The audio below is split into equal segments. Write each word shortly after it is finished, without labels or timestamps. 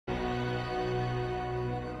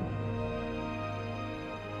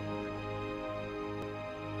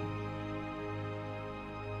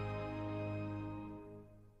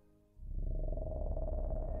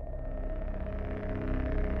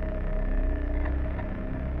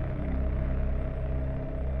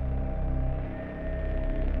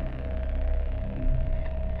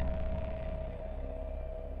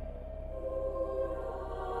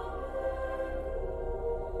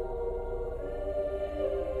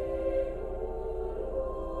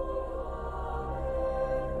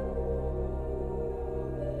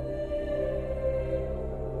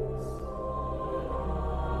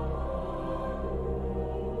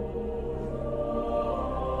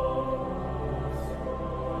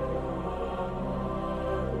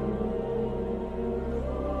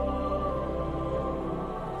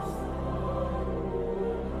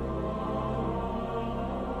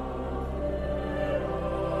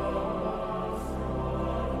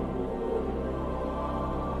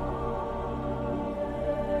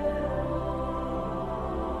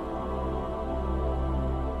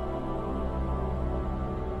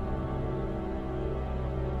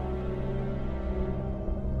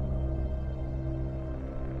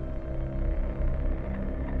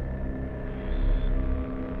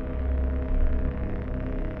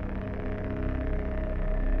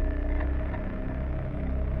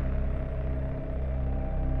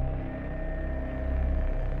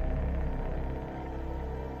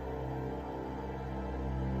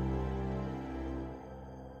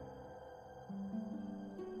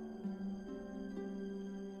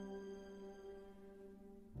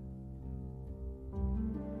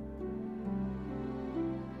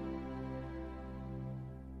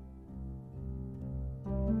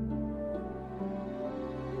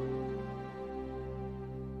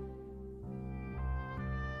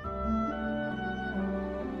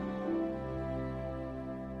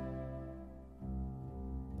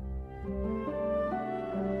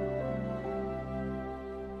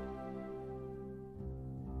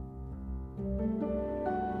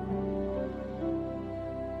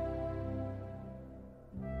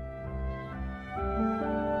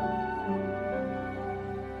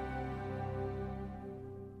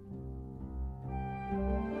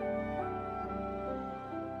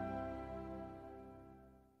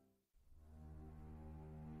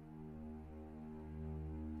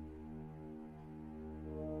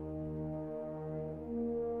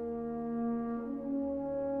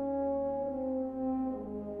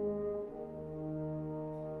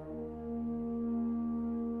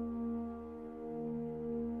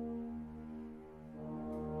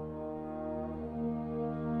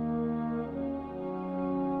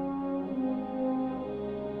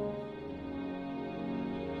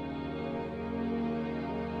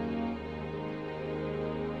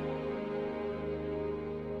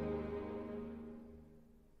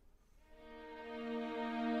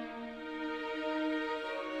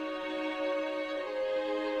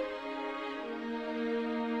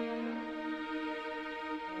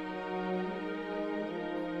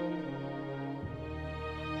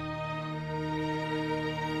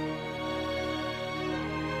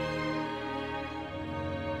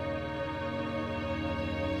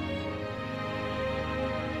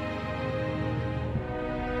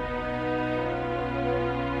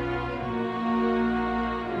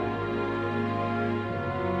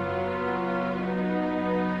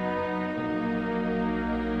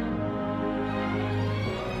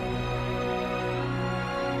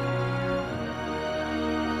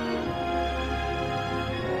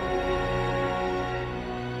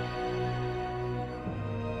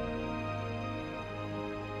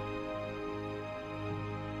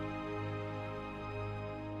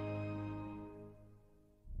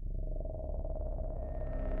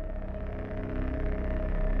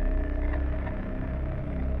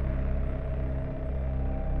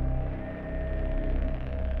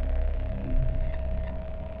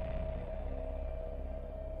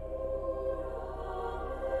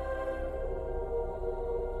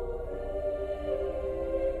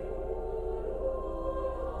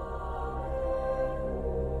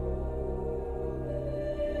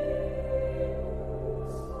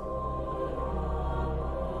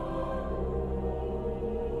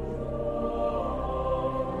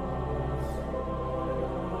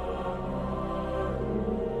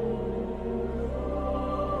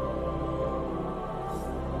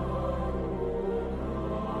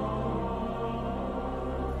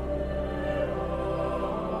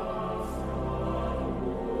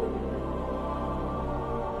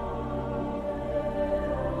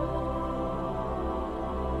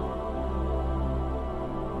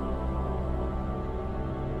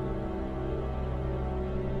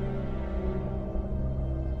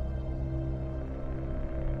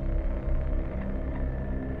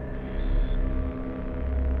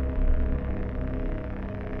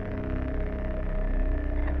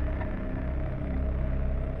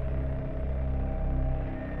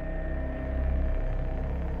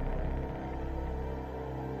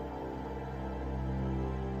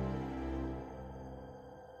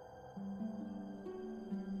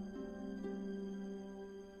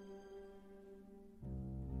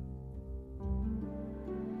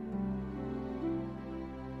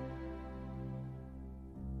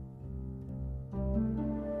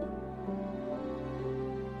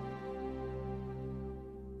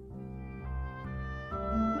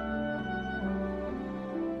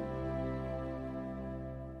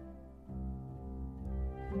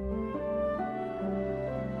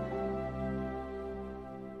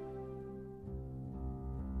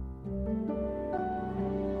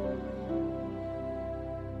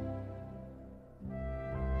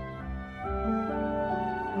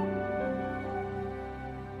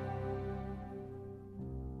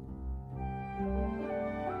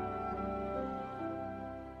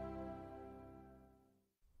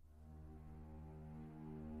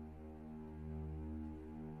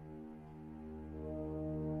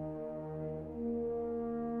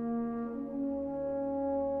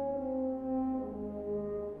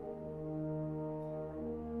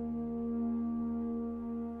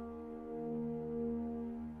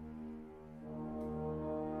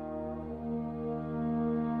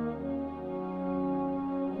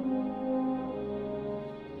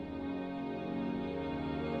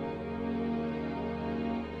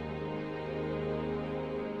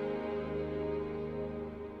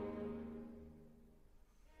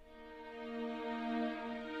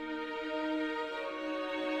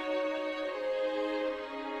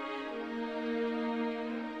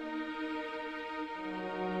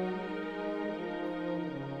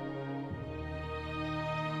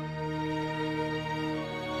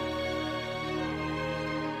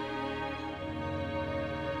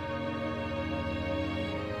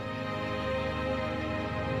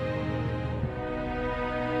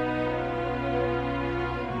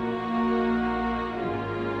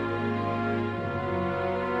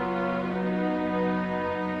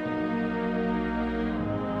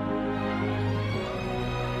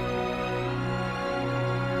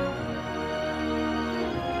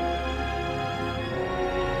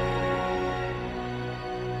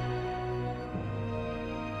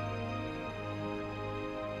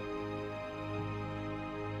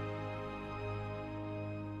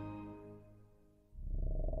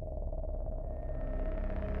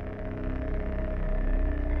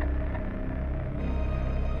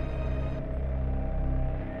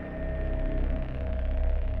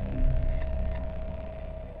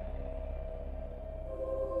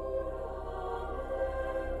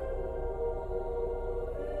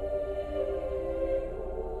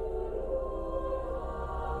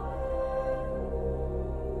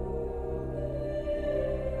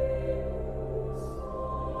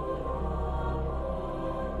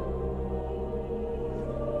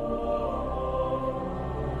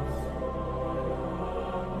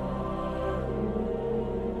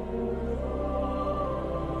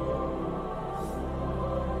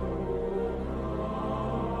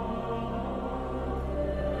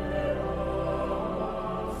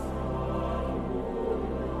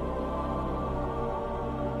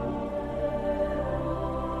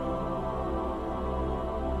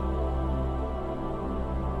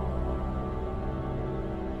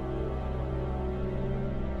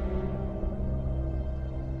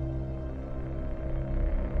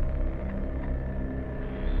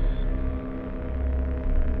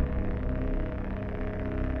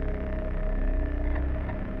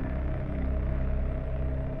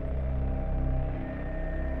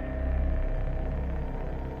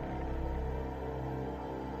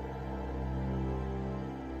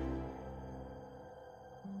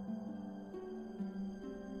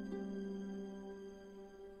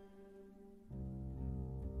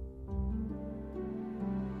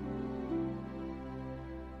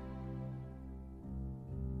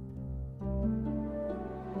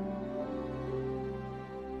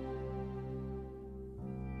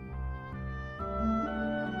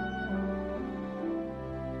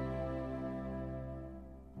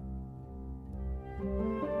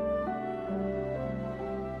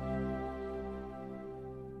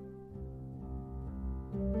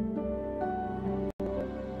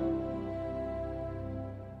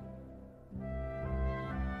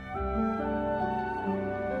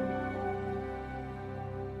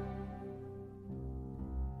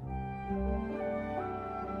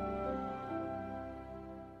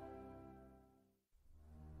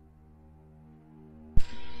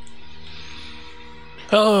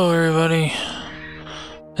Hello everybody,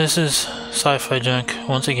 this is Sci-Fi Junk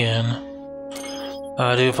once again.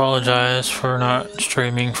 I do apologize for not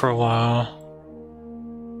streaming for a while,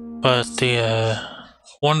 but the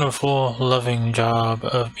wonderful, loving job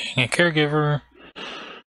of being a caregiver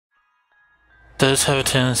does have a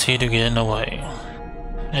tendency to get in the way,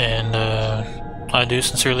 and I do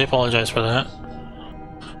sincerely apologize for that.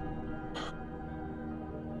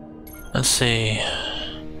 Let's see,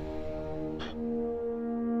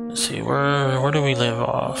 where do we live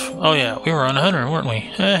off? Oh yeah, we were on 100, weren't we?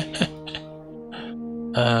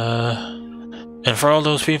 And for all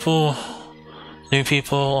those people, new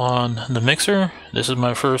people on the Mixer, this is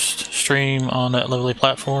my first stream on that lovely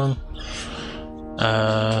platform.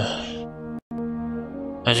 As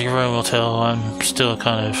you can very well tell, I'm still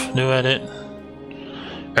kind of new at it.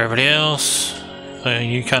 Everybody else,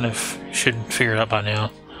 you kind of should figure it out by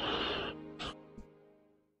now.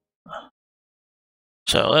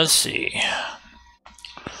 So let's see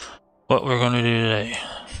what we're going to do today.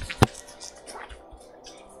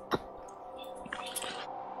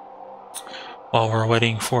 While we're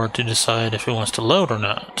waiting for it to decide if it wants to load or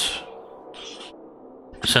not.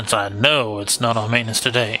 Since I know it's not on maintenance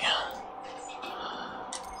today.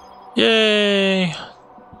 Yay!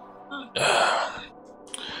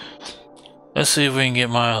 Let's see if we can get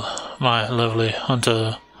my lovely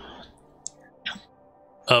Hunter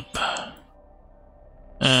up.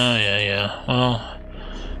 Yeah. Well,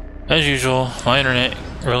 as usual, my internet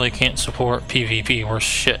really can't support PvP or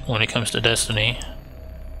shit when it comes to Destiny.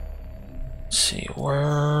 Let's see,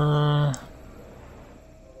 where...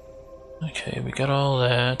 Okay, we got all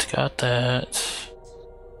that, got that.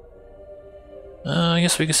 I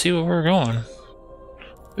guess we can see where we're going.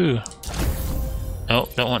 Ooh.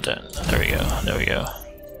 Nope, don't want that. There we go, there we go.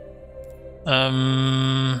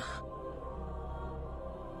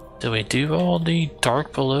 Did we do all the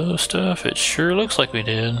Dark Below stuff? It sure looks like we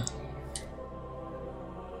did.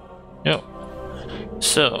 Yep.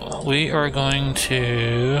 So, we are going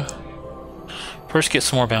to first get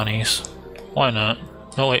some more bounties. Why not?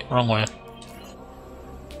 Oh wait, wrong way.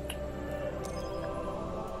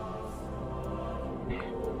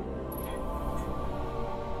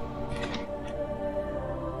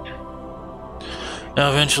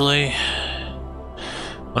 Now eventually,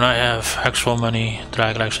 when I have actual money that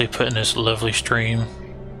I can actually put in this lovely stream,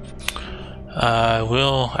 I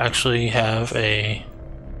will actually have a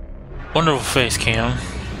wonderful face cam.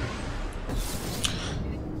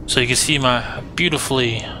 So you can see my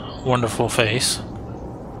beautifully wonderful face.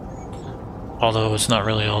 Although it's not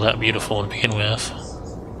really all that beautiful to begin with.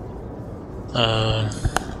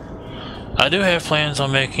 I do have plans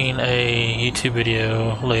on making a YouTube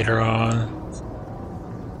video later on.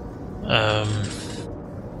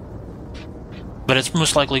 But it's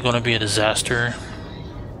most likely going to be a disaster.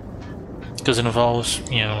 Because it involves,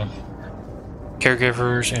 you know,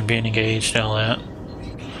 caregivers and being engaged and all that.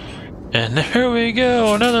 And there we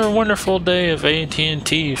go, another wonderful day of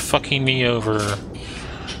AT&T fucking me over.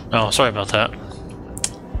 Oh, sorry about that.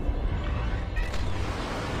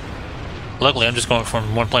 Luckily, I'm just going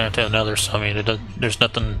from one planet to another, so I mean, there's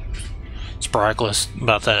nothing miraculous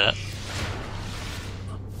about that.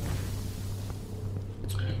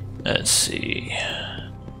 Let's see.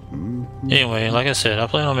 Anyway, like I said, I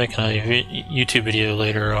plan on making a YouTube video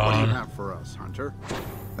later on. What do you have for us, Hunter?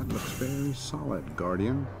 That looks very solid,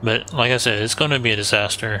 Guardian. But like I said, it's going to be a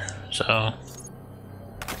disaster. So,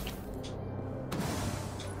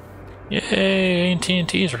 yay!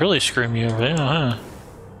 AT&T's really screwing me over there, huh?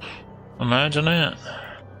 Imagine that.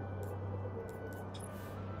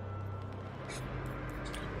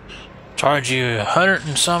 Charge you $100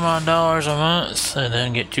 and some odd a month, and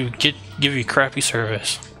then give you crappy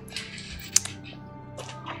service.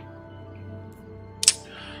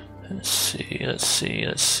 Let's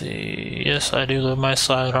see. Yes, I do love my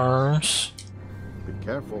sidearms. Be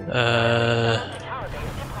careful.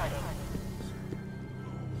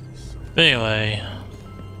 Anyway,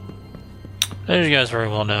 as you guys very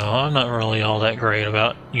well know, I'm not really all that great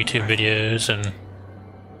about YouTube videos and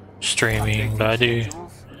streaming, but I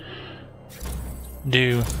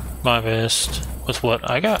do my best with what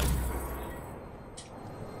I got.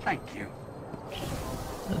 Thank you.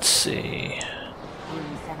 Let's see.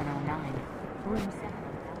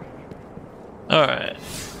 Alright.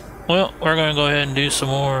 Well, we're gonna go ahead and do some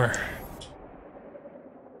more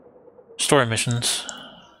story missions.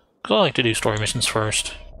 Because I like to do story missions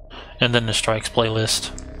first. And then the strikes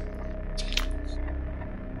playlist.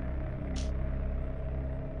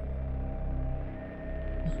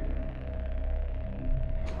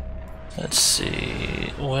 Let's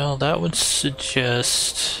see. Well, that would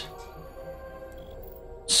suggest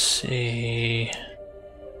see.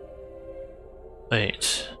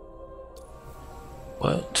 Wait.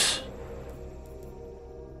 What?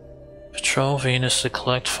 Patrol Venus to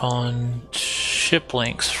collect fallen ship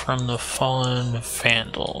links from the fallen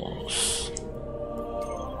Vandals.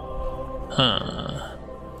 Huh.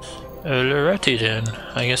 Alrighty then.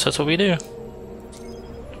 I guess that's what we do.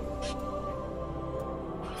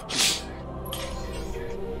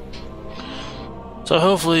 So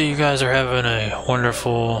hopefully you guys are having a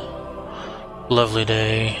wonderful, lovely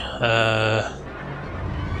day.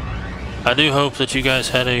 I do hope that you guys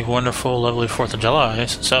had a wonderful, lovely 4th of July,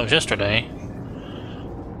 since that was yesterday.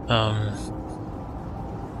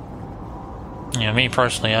 You know, me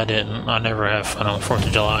personally, I didn't. I never have fun on the 4th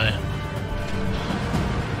of July.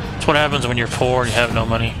 That's what happens when you're poor and you have no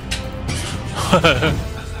money.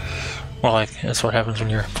 Well, like, that's what happens when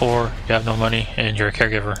you're poor, you have no money, and you're a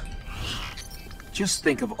caregiver. Just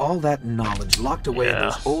think of all that knowledge locked away in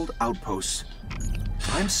those old outposts.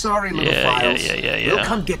 I'm sorry, little files. We'll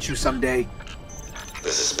come get you someday.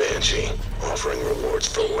 This is Banshee, offering rewards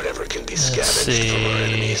for whatever can be scavenged from our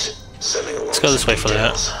enemies. Let's go this way for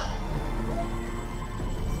that.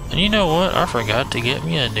 And you know what? I forgot to get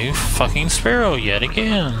me a new fucking sparrow yet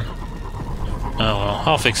again. Oh well,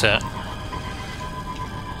 I'll fix that.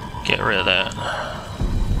 Get rid of that.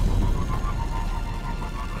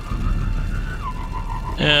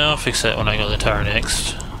 Yeah, I'll fix that when I go to the tower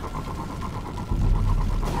next.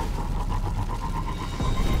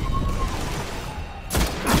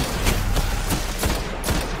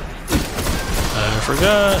 I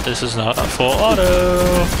forgot, this is not a full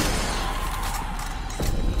auto.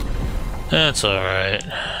 That's alright.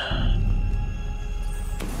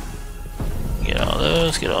 Get all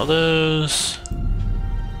those, get all those.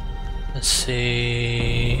 Let's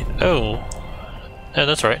see. Oh. Yeah,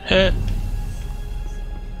 that's right. Hey.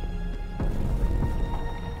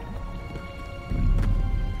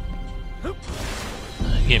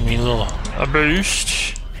 Give me a boost.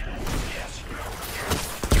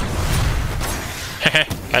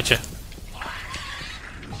 Gotcha.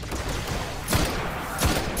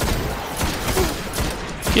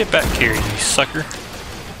 Get back here, you sucker.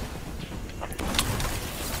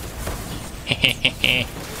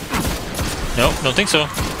 Nope, don't think so.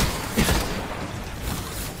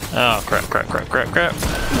 Oh, crap.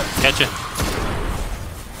 Gotcha.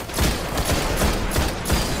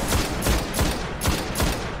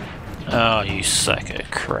 Oh, you sack of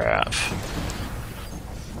crap.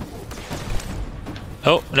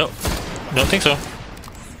 Oh, no. Don't think so.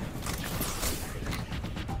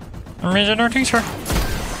 I don't think so.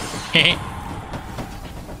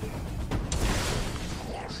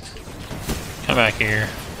 Come back here.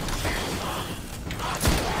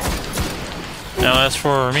 Now, as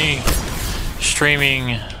for me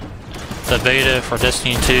streaming the beta for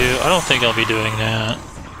Destiny 2, I don't think I'll be doing that.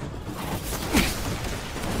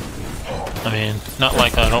 I mean, not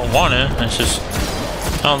like I don't want it, it's just,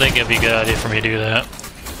 I don't think it'd be a good idea for me to do that.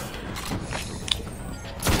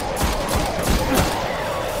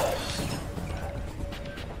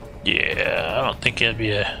 Yeah, I don't think it'd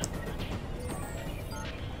be a...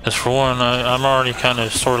 As for one, I'm already kind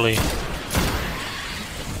of sorely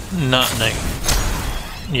not in a...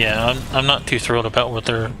 Yeah, I'm not too thrilled about what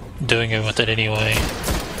they're doing with it anyway.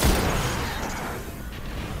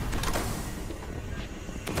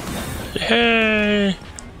 Hey!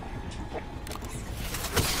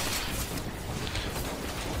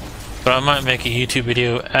 But I might make a YouTube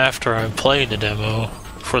video after I play the demo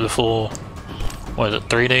for the full, what is it,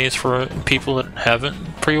 3 days for people that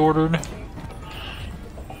haven't pre-ordered?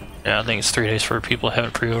 Yeah, I think it's 3 days for people that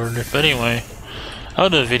haven't pre-ordered it. But anyway, I'll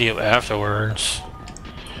do a video afterwards.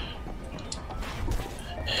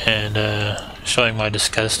 And showing my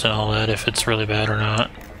disgust and all that, if it's really bad or not.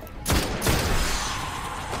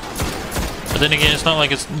 But then again, it's not like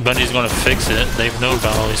Bungie's going to fix it. They've known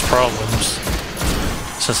about all these problems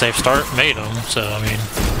since they've made them. So I mean,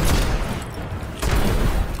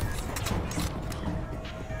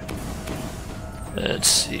 let's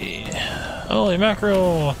see. Holy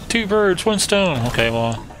mackerel! 2 birds, 1 stone. Okay,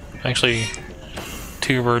 well, actually,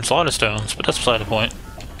 2 birds, a lot of stones, but that's beside the point.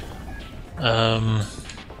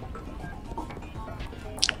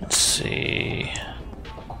 Let's see.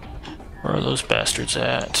 Where are those bastards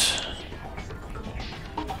at?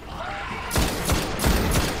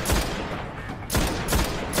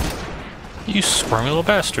 You squirmy little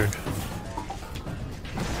bastard.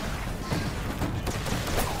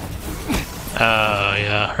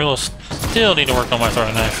 Yeah. I still need to work on my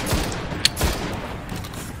throwing knife.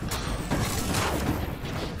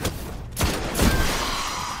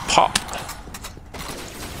 Pop.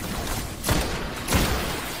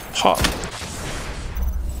 Hop.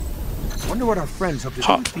 Wonder what our friends hope to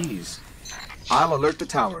do with these. I'll alert the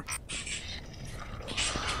tower.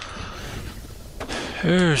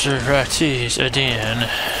 Here's a ratties again.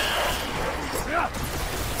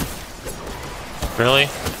 Really?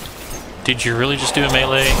 Did you really just do a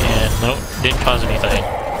melee and nope, didn't cause anything?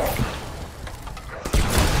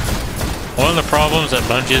 One of the problems that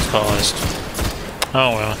Bungie has caused.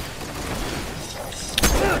 Oh well.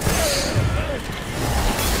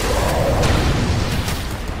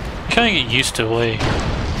 You kinda get used to the way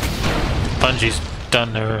Bungie's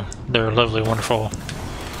done their lovely, wonderful.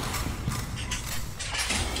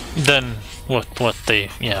 Done what they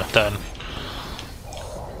done.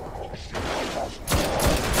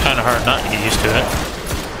 Kinda hard not to get used to it.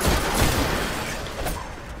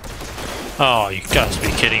 Oh, you gotta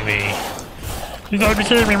be kidding me. You gotta be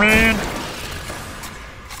kidding me, man!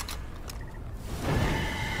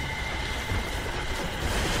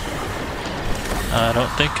 I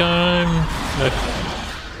don't think I'm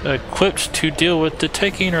equipped to deal with the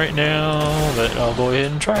taking right now, but I'll go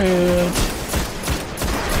ahead and try it.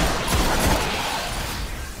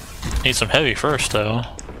 Need some heavy first, though,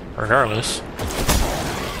 regardless.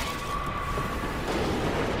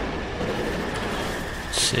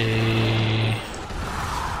 Let's see.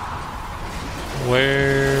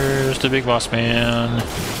 Where's the big boss man?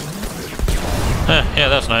 Yeah,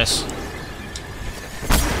 that's nice.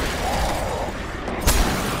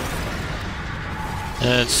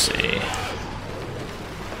 Let's see.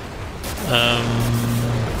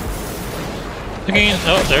 Again,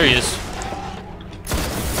 oh, there he is.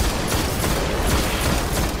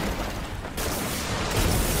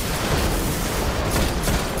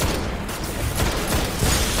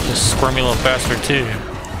 This squirmy little bastard too.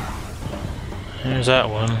 There's that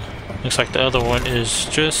one. Looks like the other one is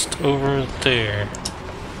just over there.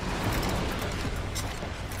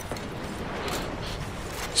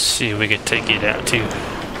 Let's see if we can take it out too.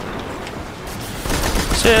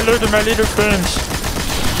 Say hello to my little friends.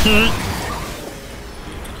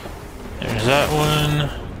 There's that one.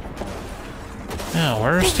 Now,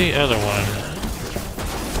 where's the other one?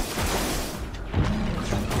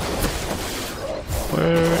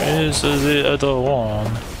 Where is the other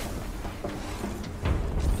one?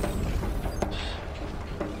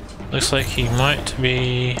 Looks like he might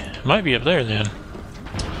be up there then.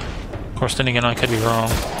 Of course, then again, I could be wrong.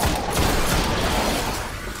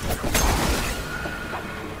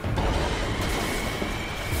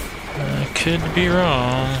 I could be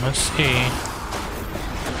wrong. Let's see.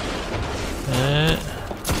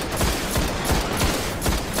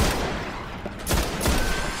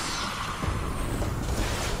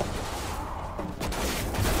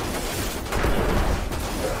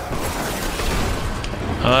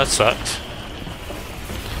 Oh, that sucked.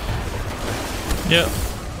 Yep,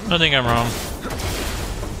 I think I'm wrong.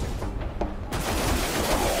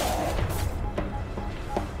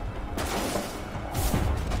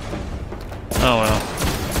 Oh well.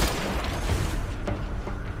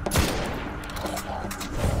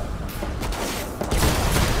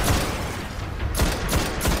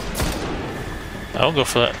 I'll go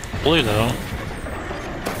for that blue though.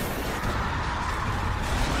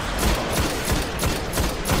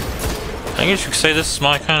 I guess you could say this is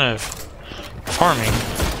my kind of farming,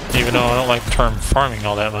 even though I don't like the term farming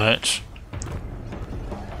all that much.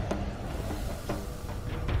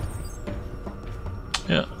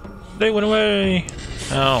 Yeah, they went away!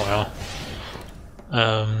 Oh well.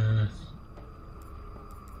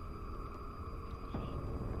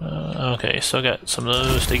 Okay, so I got some of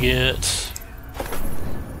those to get.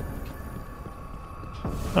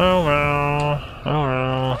 Oh well, oh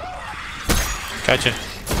well. Gotcha.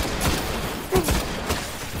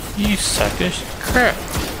 You suckers. Crap.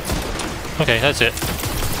 Okay, that's it.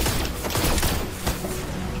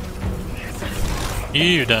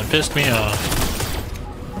 You done pissed me off.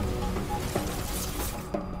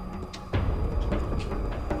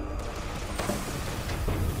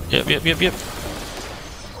 Yep.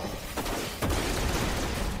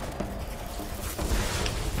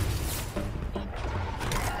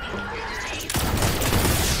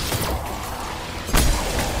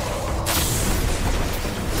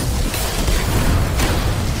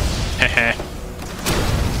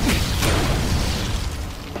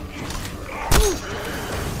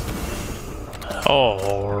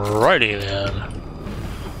 Alrighty then.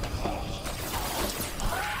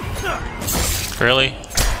 Really?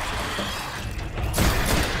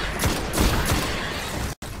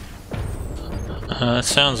 That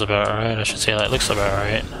sounds about right. I should say that looks about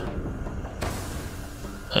right.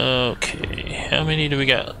 Okay, how many do we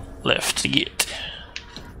got left to get?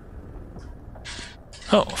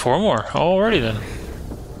 Oh, 4 more. Already then.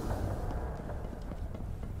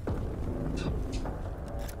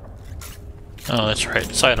 Oh, that's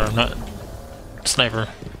right. Sidearm, not sniper.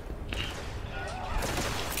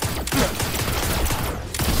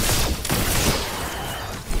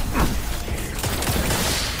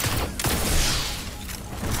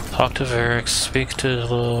 Talk to Varric, speak to the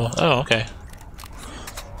little... Oh, okay.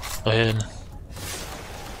 Go ahead and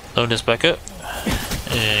load this back up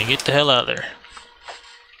and get the hell out of there.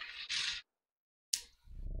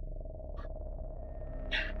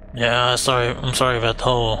 Yeah, I'm sorry about the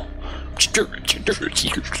whole...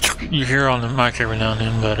 You hear on the mic every now and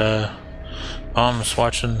then, but Mom's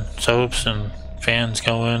watching soaps and fans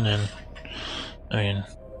going, and I mean,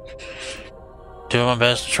 doing my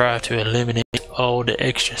best to try to eliminate all the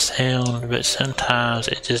extra sound, but sometimes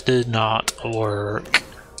it just did not work,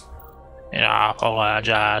 and I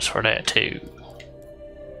apologize for that too.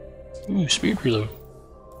 Ooh, speed reload.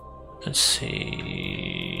 Let's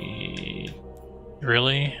see.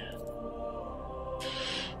 Really?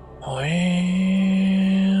 Well,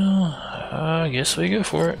 I guess we go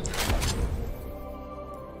for it.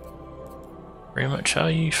 Pretty much how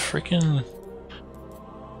you freaking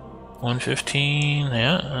 115.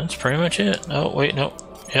 Yeah, that's pretty much it. Oh, wait, no.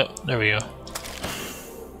 Yep, there we go.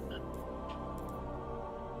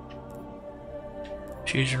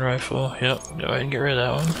 Fusion rifle. Yep, go ahead and get rid of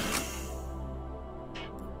that one.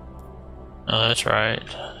 Oh, that's right.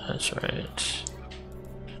 That's right.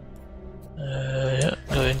 Yeah,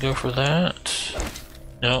 go ahead and go for that.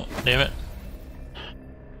 No, damn it.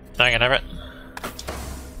 Dang it, it.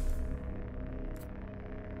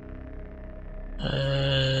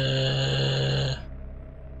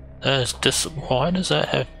 That is why does that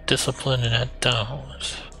have discipline and that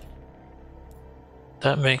don't?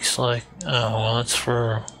 That makes like, oh well, that's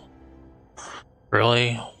for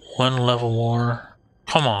really 1 level more.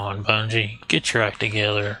 Come on, Bungie, get your act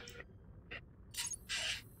together.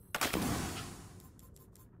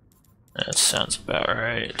 That sounds about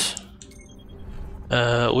right.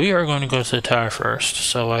 We are going to go to the tower first,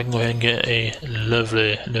 so I can go ahead and get a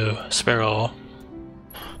lovely new sparrow.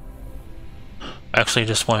 Actually,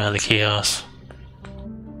 just one out of the chaos.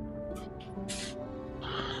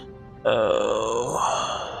 Oh.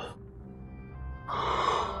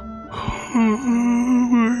 Oh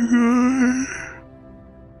my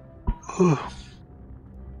god.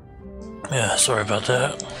 Yeah, sorry about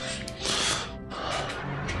that.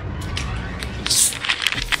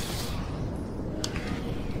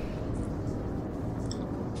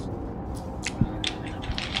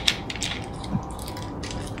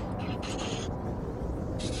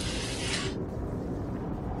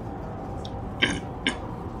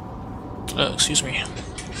 Excuse me.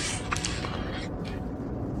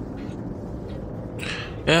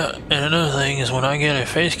 Yeah, and another thing is when I get a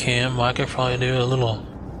face cam, I could probably do a little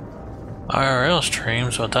IRL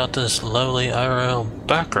streams without this lovely IRL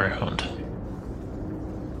background.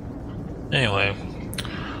 Anyway,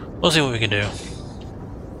 we'll see what we can do.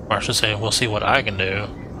 Or I should say, we'll see what I can do.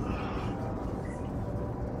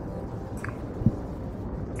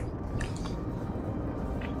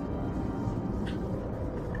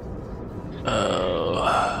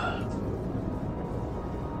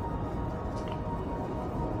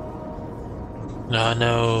 Now I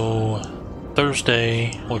know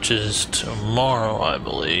Thursday, which is tomorrow, I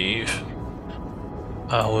believe,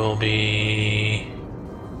 I will be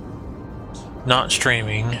not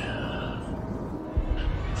streaming. I'm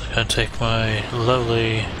gonna take my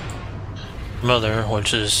lovely mother,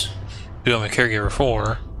 which is who I'm a caregiver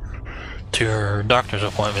for, to her doctor's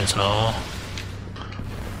appointments and all.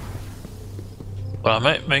 But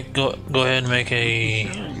I might go ahead and make a,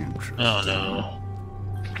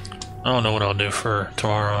 I don't know what I'll do for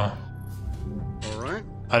tomorrow. Alright.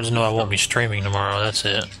 I just know I won't be streaming tomorrow, that's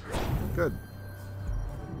it. Good.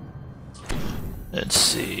 Let's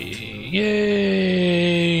see.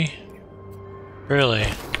 Yay! Really?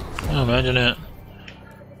 Oh, imagine it.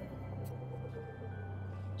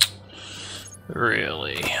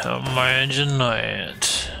 Really? Imagine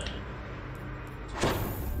that.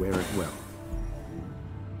 Wear it well.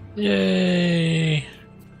 Yay!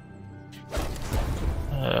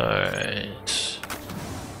 Alright.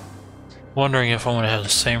 Wondering if I'm gonna have the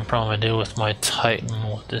same problem I did with my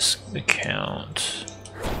Titan with this account.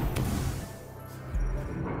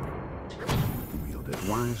 Wield it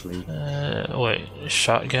wisely. Wait,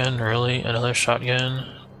 shotgun? Really? Another shotgun?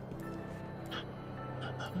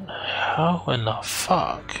 How in the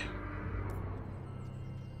fuck?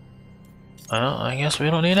 Well, I guess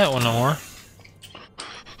we don't need that one no more.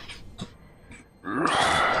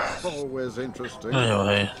 Always interesting.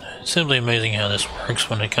 Anyway, simply amazing how this works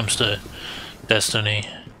when it comes to Destiny.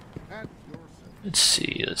 Let's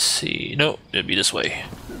see. Nope, it'd be this way.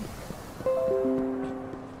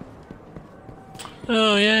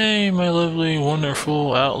 Oh yay, my lovely,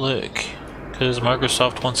 wonderful Outlook. Because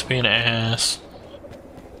Microsoft wants to be an ass.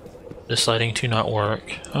 Deciding to not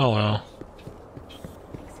work. Oh well.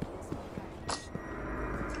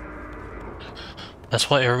 That's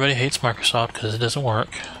why everybody hates Microsoft, because it doesn't work.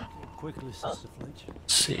 Let's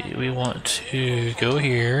see, we want to go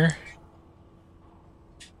here.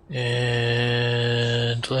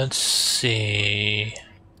 And let's see.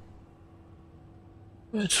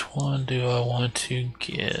 Which one do I want to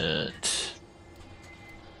get?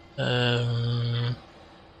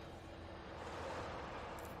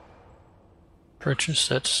 Purchase,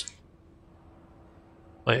 that's...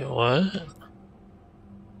 Wait, what?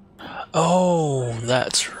 Oh,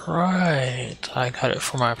 that's right. I got it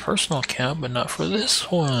for my personal account, but not for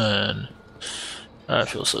this one. I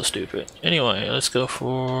feel so stupid. Anyway, let's go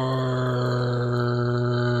for...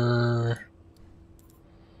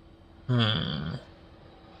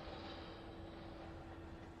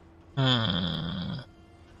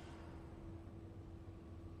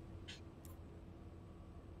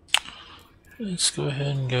 Let's go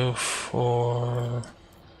ahead and go for...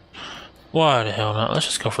 Why the hell not? Let's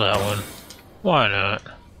just go for that one. Why not?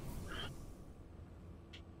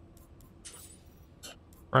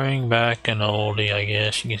 Bring back an oldie, I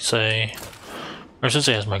guess you could say. Or I should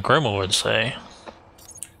say, as my grandma would say.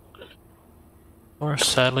 Or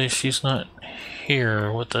sadly, she's not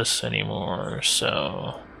here with us anymore,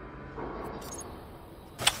 so...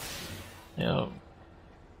 Yep.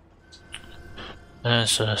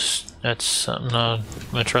 That's something I'd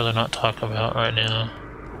much rather not talk about right now.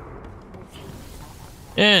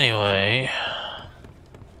 Anyway.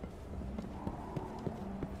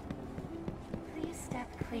 Please step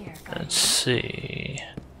clear, Let's see.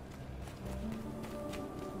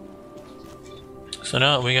 So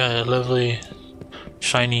now we got a lovely,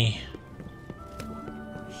 shiny,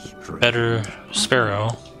 better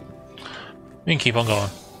Sparrow. We can keep on going.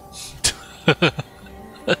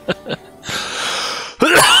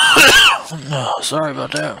 No, sorry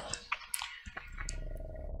about that.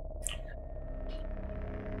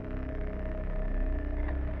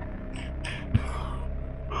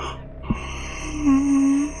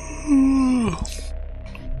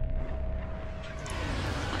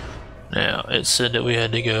 Now, it said that we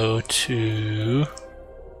had to go to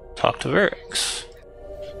talk to Variks.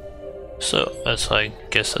 So, I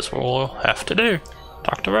guess that's what we'll have to do.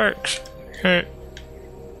 Talk to Variks. Okay.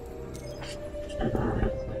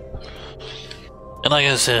 And like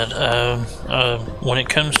I said, when it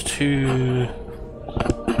comes to...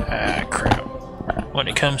 crap. When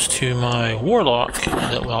it comes to my Warlock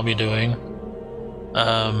that I'll be doing,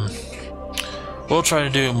 we'll try to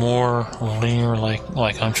do it more linear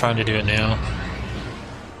like I'm trying to do it now.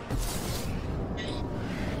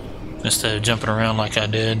 Instead of jumping around like I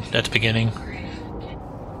did at the beginning.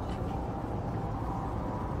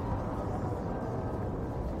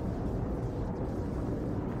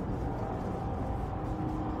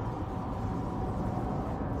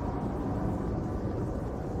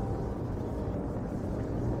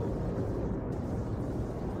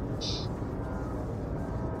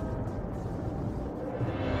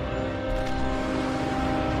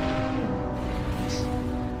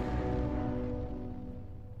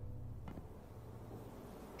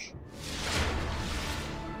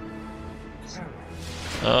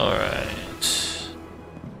 Alright.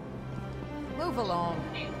 Move along.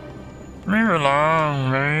 Move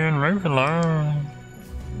along, man, move along.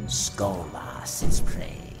 Skolas is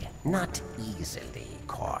prey, not easily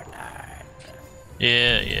cornered.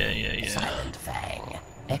 Yeah. Silent Fang,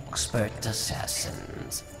 expert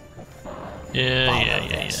assassins.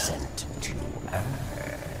 Yeah. Sent to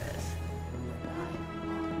Earth.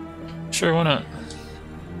 Sure, why not?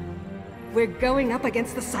 We're going up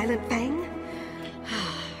against the Silent Fang?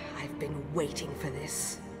 I've been waiting for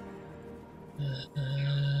this.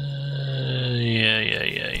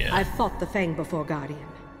 Yeah. I've fought the Fang before, Guardian.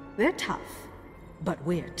 They're tough, but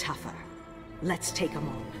we're tougher. Let's take them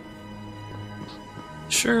on.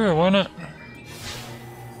 Sure, why not?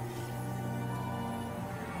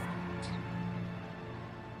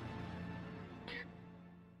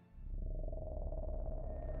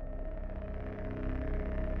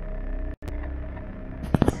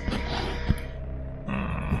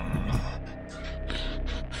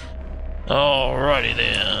 Alrighty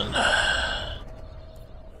then.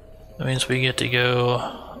 That means we get to go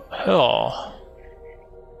hell.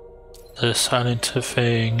 The Silent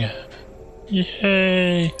Fang.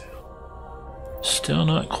 Yay! Still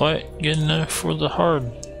not quite good enough for the hard,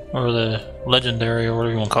 or the legendary, or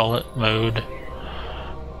whatever you want to call it, mode.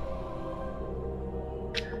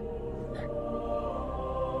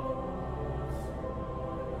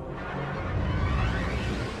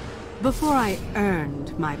 Before I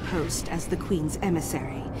earned my post as the Queen's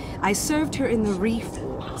emissary, I served her in the Reef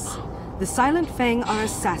Wars. The Silent Fang are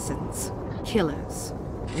assassins, killers,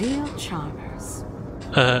 real charmers.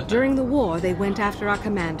 During the war, they went after our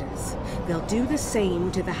commanders. They'll do the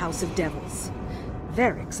same to the House of Devils.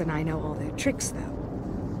 Varix and I know all their tricks, though.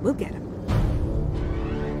 We'll get them.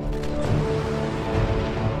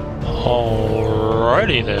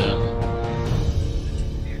 Alrighty then.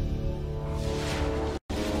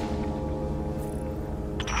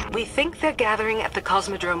 We think they're gathering at the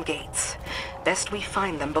Cosmodrome gates. Best we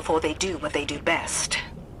find them before they do what they do best.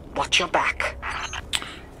 Watch your back.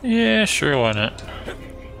 Yeah, sure, why not?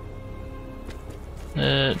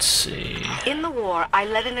 Let's see. In the war, I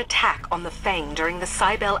led an attack on the Fang during the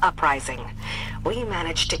Cybele Uprising. We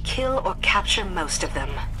managed to kill or capture most of them.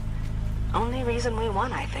 Only reason we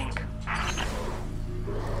won, I think.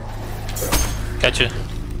 Gotcha.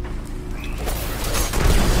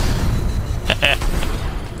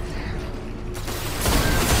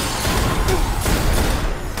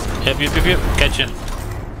 Yep. Gotcha.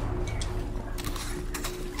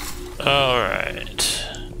 Alright.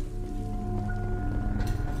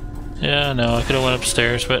 Yeah, no, I could have went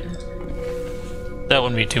upstairs, but that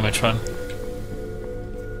wouldn't be too much fun.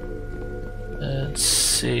 Let's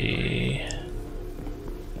see.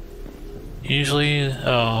 Usually,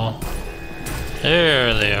 oh,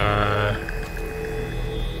 there they are.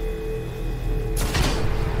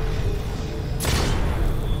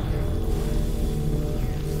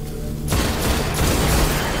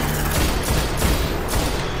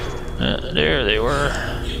 There they were.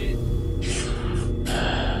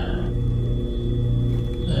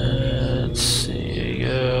 Let's see,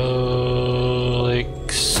 go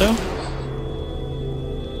like so.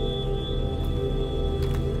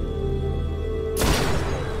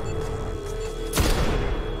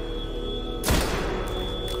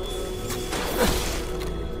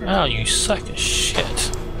 Oh, you suck of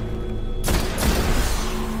shit.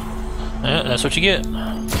 Yeah, that's what you get.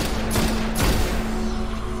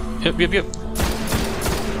 Yep. Yep.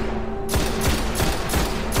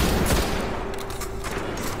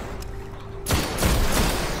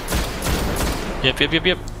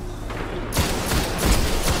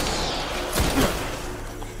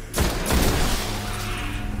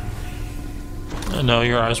 No,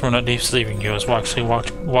 your eyes were not deceiving you. I was actually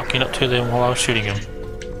walking up to them while I was shooting them.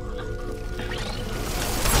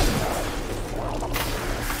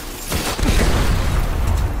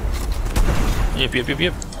 Yep.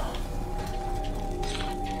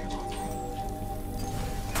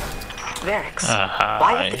 Varix,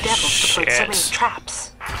 why have the devils deployed so many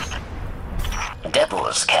traps?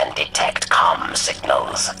 Devils can detect comm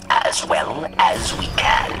signals as well as we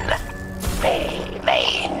can.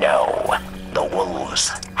 They know the wolves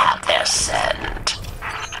have their scent.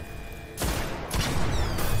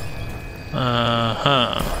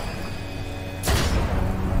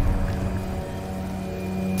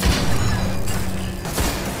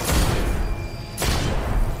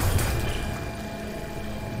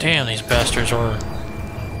 Damn, these bastards are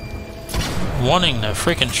wanting to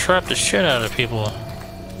freaking trap the shit out of people.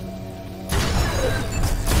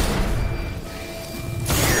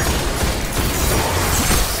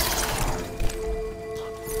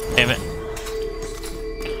 Damn it.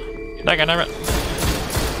 Damn it.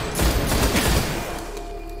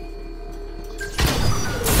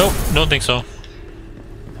 Nope, don't think so.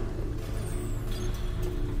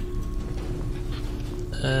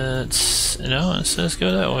 No, it says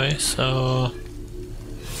go that way, so...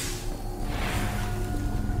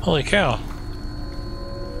 Holy cow.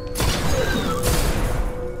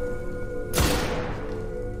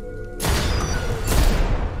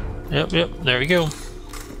 Yep, there we go.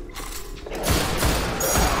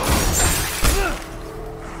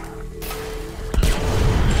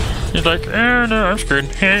 He's like, oh no, I'm screwed.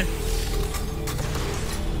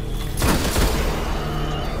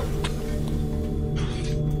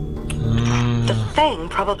 The Fang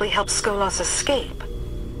probably helped Skolas escape.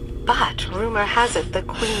 But rumor has it the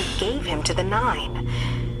Queen gave him to the Nine.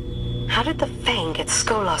 How did the Fang get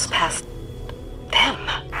Skolas past them?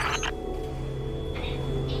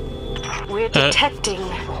 We're detecting...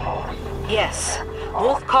 Yes,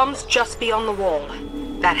 Wolfcom's just beyond the wall.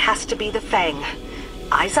 That has to be the Fang.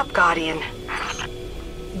 Eyes up, Guardian.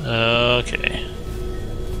 Okay.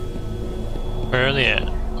 Where are they at?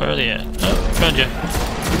 Oh, found you.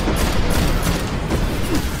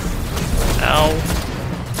 Ow.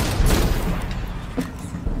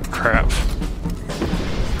 Crap.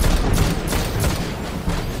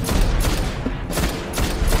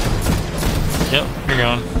 Yep, you're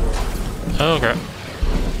gone. Oh crap.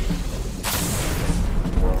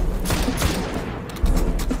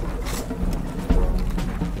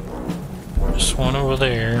 Just one over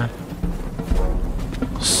there.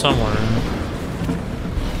 Somewhere.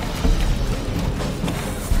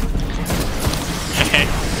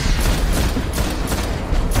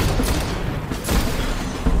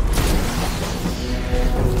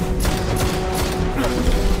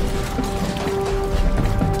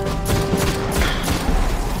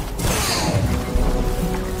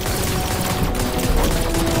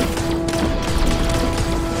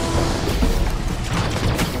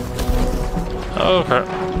 Oh crap.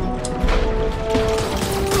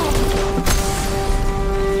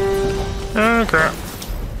 Oh crap.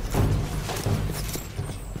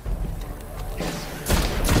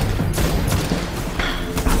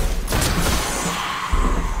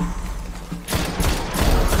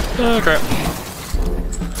 Oh crap.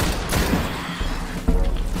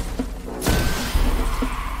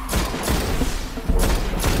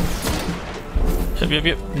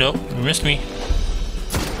 Yep. Nope, you missed me.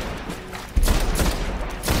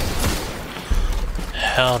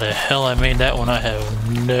 How the hell I made that one, I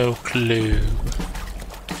have no clue.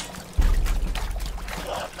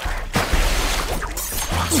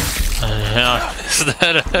 How is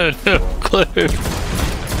that? I have no clue.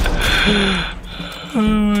 Oh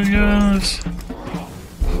my gosh.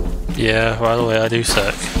 Yeah, by the way, I do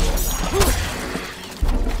suck.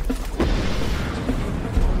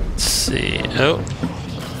 Let's see. Oh.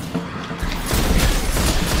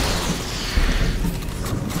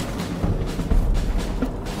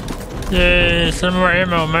 Yay, some more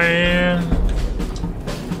ammo, man.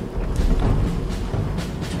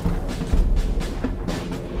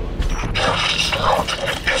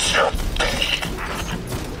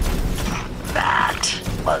 That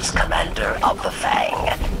was Commander of the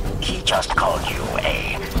Fang. He just called you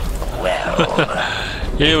a,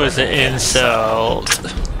 well... It was an insult.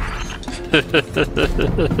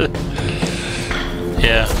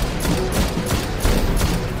 Yeah.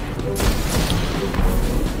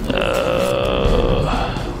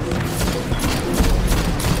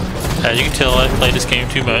 As you can tell, I played this game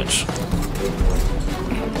too much.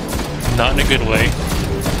 Not in a good way.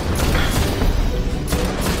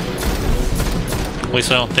 At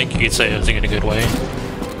least I don't think you could say I was in a good way.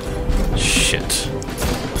 Shit.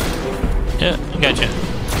 Yeah, gotcha.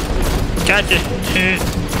 Gotcha!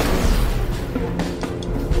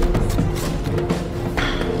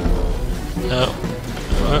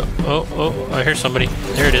 Oh, I hear somebody.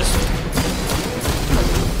 There it is.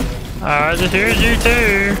 I just heard you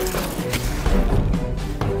too!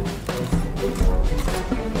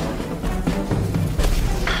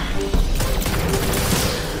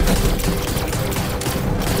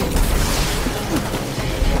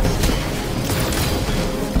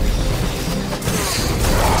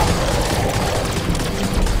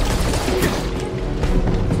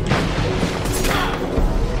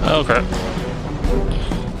 Oh crap.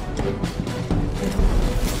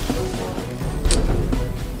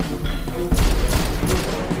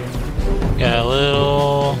 Got a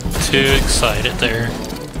little too excited there.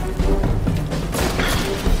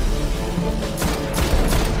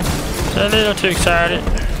 A little too excited.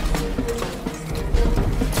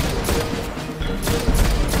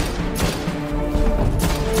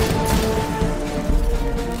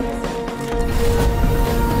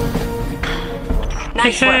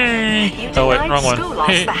 Nice work. You Oh wait, denied wrong one.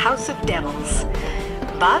 Skolos the House of Devils.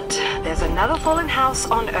 But there's another fallen house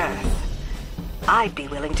on Earth. I'd be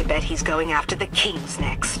willing to bet he's going after the kings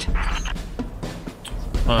next.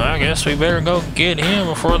 Well, I guess we better go get him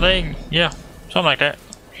before they... Yeah, something like that.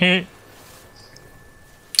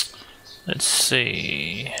 Let's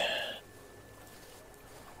see...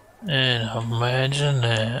 And imagine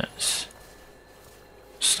that...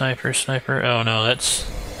 Sniper. Oh no, that's...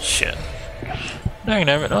 Shit. Dang it,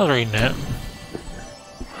 I was reading that.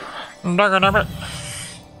 Dang it.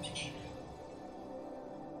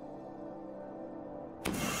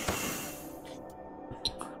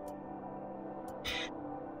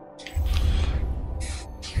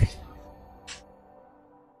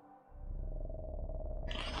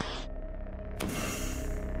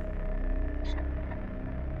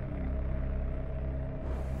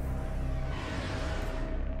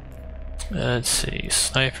 Let's see,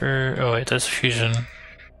 sniper. Oh wait, that's fusion.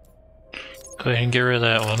 Go ahead and get rid of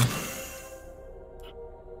that one.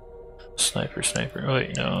 Sniper. Oh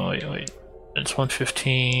wait, no, wait. It's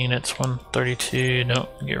 115, it's 132. Nope,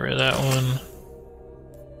 get rid of that one.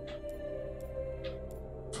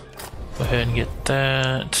 Go ahead and get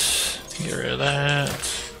that. Get rid of that.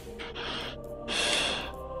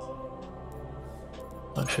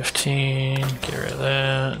 115, get rid of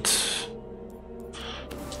that.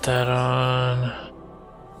 Put that on.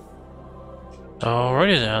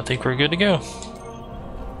 Alrighty then, I think we're good to go.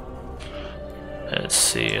 Let's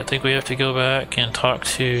see, I think we have to go back and talk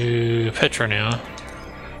to Petra now.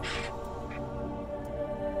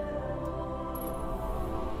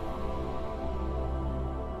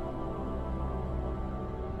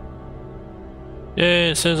 Yeah,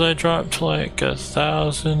 it says I dropped like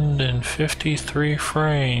 1,053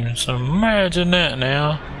 frames. Imagine that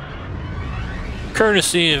now.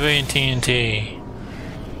 Courtesy of AT&T.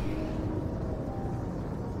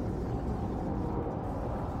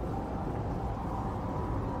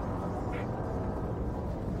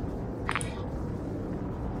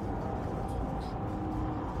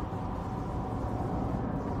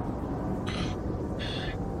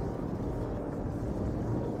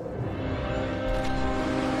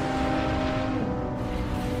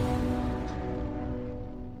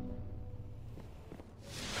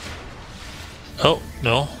 Oh,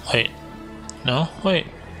 no, wait. No, wait.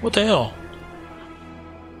 What the hell?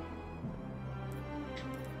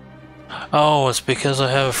 Oh, it's because I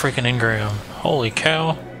have a freaking engram. Holy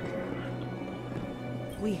cow.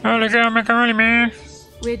 Holy cow, macaroni man.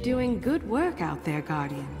 We're doing good work out there,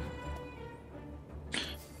 Guardian.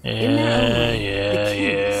 Yeah, In their own way, the Kings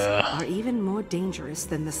yeah. are even more dangerous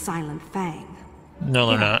than the Silent Fang. No,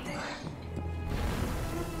 they're not.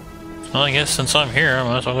 Well, I guess since I'm here, I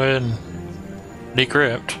might as well go ahead and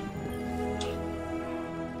decrypt.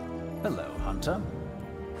 Hello, Hunter.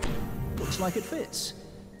 Looks like it fits.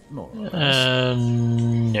 More or less.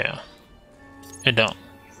 Yeah. It don't.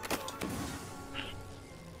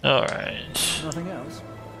 Alright. Nothing else?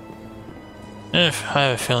 If I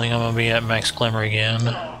have a feeling I'm gonna be at max glimmer again.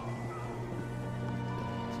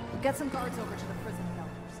 Get some guards over to the prison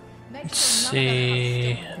elders. Make Let's sure none of them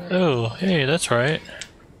see. have stick. Oh, hey, that's right.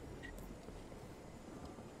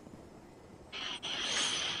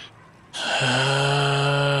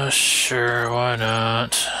 Sure, why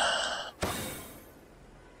not?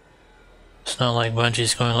 It's not like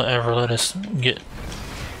Bungie's going to ever let us get,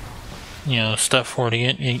 you know, stuff for it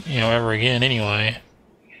again, you know, ever again anyway.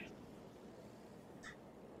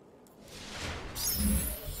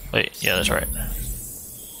 Wait, yeah, that's right.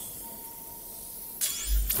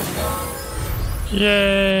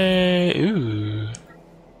 Yay! Ooh.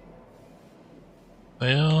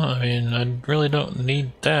 Well, I mean, I really don't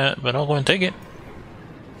need that, but I'll go and take it.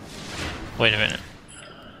 Wait a minute.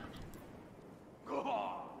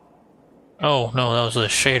 Oh, no, that was the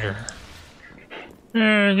shader.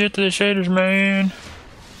 Yeah, get to the shaders, man.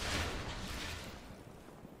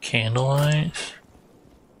 Candlelight.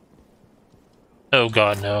 Oh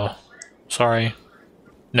god, no. Sorry.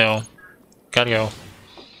 No. Gotta go.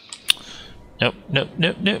 Nope, nope,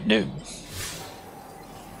 nope, nope, nope.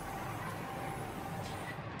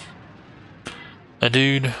 A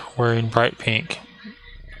dude wearing bright pink.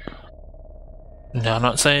 Now, I'm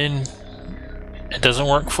not saying it doesn't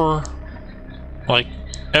work for, like,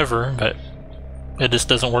 ever, but it just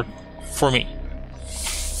doesn't work for me.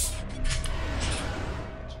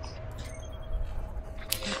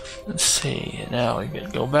 Let's see, now we can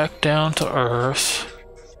go back down to Earth.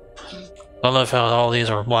 I love how all these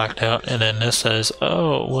are blacked out, and then this says,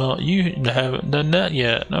 oh, well, you haven't done that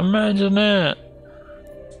yet. Imagine that.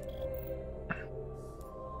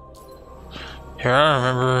 Here, I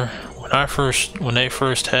remember when they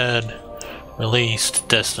first had released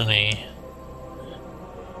Destiny.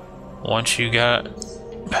 Once you got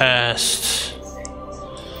past,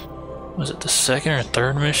 was it the second or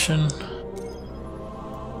third mission?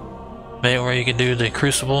 Made it where you could do the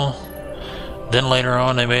Crucible. Then later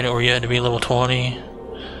on they made it where you had to be level 20.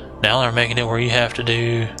 Now they're making it where you have to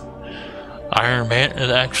do Iron Man,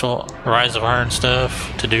 the actual Rise of Iron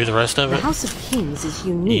stuff to do the rest of it. The House of Kings is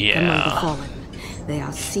unique among the Fallen. They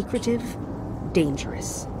are secretive,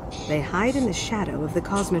 dangerous. They hide in the shadow of the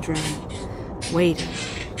Cosmodrome, waiting,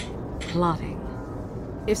 plotting.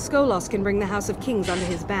 If Skolos can bring the House of Kings under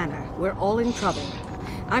his banner, we're all in trouble.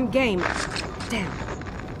 I'm game. Damn.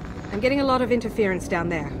 I'm getting a lot of interference down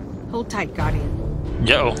there. Hold tight, Guardian.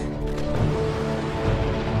 Yo.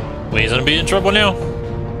 We's gonna be in trouble now.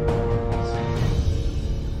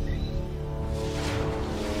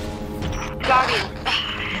 Guardian.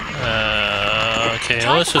 Okay,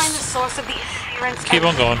 let's just keep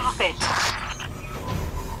on going.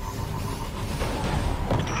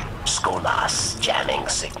 Skolos Skolas jamming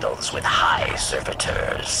signals with high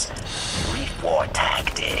servitors. Brief war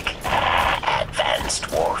tactic.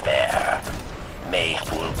 Advanced warfare. May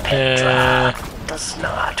fool Petra. Does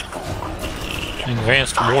not fool me.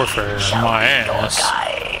 Advanced warfare, my ass.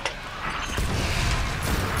 Guide.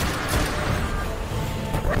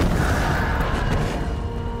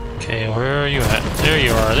 Okay, where are you at? There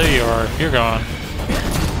you are, there you are. You're gone.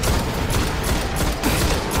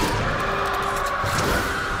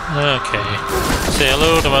 Okay. Say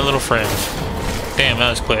hello to my little friends. Damn, that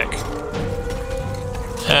was quick.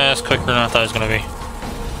 That's quicker than I thought it was gonna be.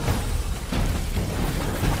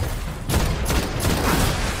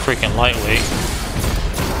 Freaking lightweight.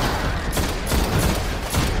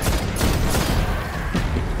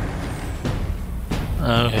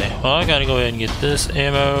 Okay, well I gotta go ahead and get this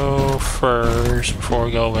ammo first before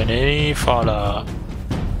we go in any fodder.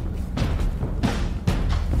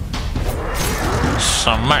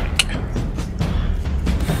 Smack.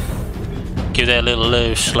 Give that little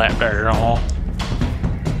low slap there,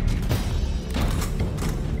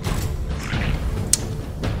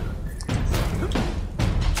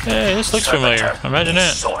 Hey, this looks familiar. Imagine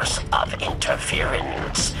that. Source of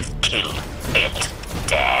interference. Kill it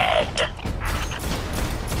dead.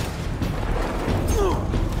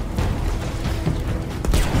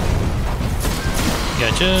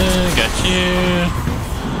 Gotcha.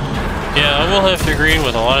 Yeah, I will have to agree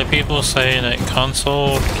with a lot of people saying that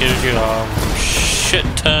console gives you a shit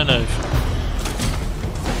ton of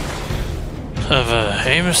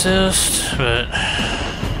aim assist, but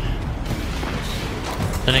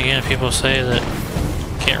then again, people say that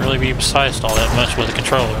can't really be precise all that much with a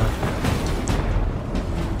controller.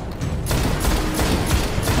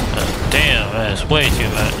 Damn, that's way too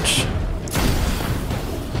much.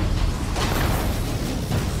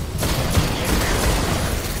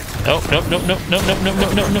 Nope.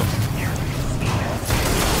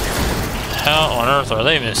 How on earth are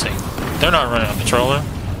they missing? They're not running a controller.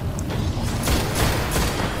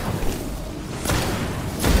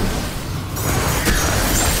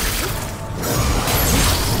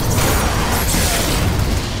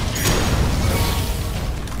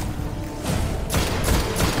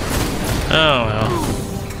 Oh well.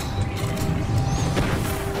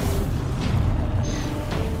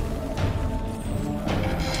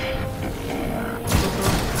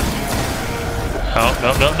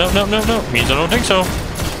 No. Means I don't think so.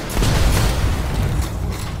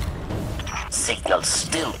 Signal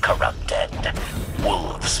still corrupted.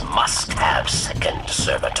 Wolves must have second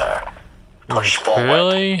servitor. Push forward.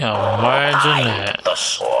 Really? Imagine that. The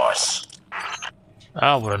source.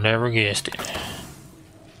 I would have never guessed it.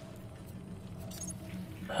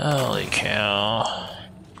 Holy cow.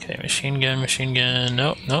 Okay, machine gun.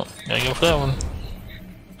 Nope. Gotta go for that one.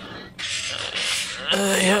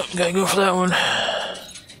 Yep, gotta go for that one.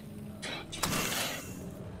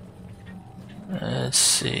 Let's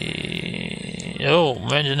see. Oh,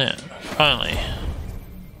 imagine that. Finally.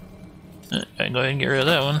 Gotta go ahead and get rid of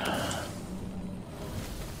that one.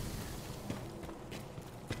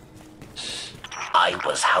 I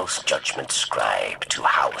was House Judgment Scribe to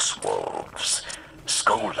House Wolves.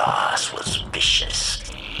 Skolas was vicious,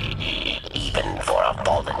 even for a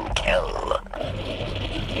fallen kill.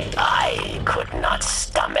 I could not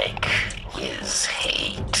stomach his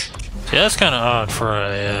hate. See, that's kind of odd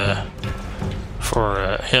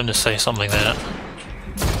for him to say something like that,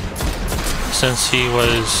 since he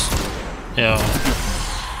was, you know,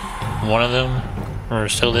 one of them, or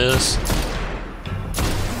still is.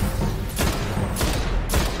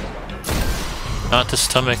 Not to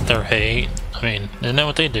stomach their hate. I mean, isn't that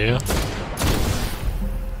what they do?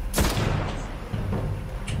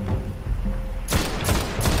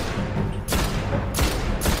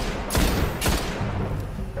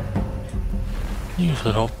 You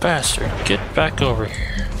little bastard, get back over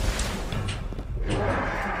here.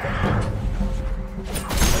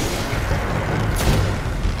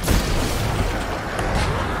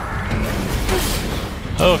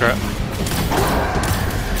 Oh crap.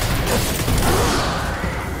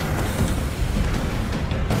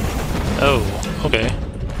 Oh, okay.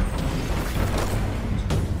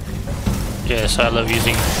 Yes, I love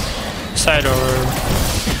using sidearm.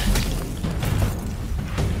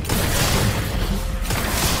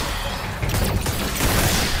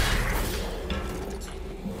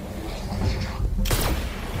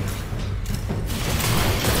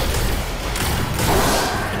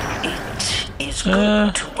 It's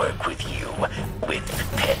good to work with you,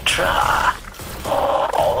 with Petra.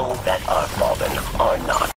 All that are fallen are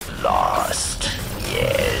not lost.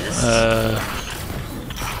 Yes.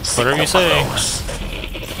 Whatever you say.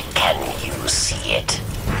 Can you see it?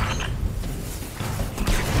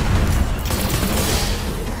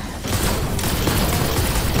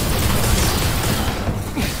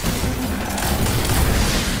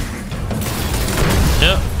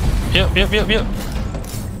 Yep.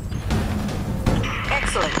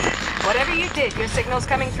 Excellent. Whatever you did, your signal's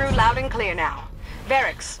coming through loud and clear now.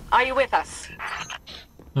 Varix, are you with us?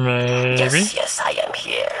 Maybe. Yes, I am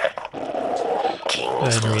here.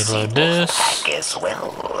 Kings will see back as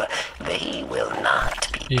well. They will not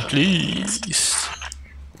be pleased.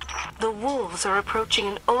 The wolves are approaching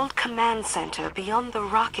an old command center beyond the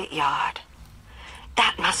rocket yard.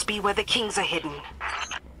 That must be where the kings are hidden.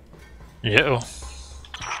 Yeah.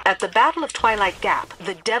 At the Battle of Twilight Gap,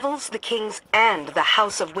 the Devils, the Kings, and the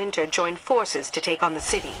House of Winter joined forces to take on the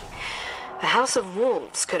city. The House of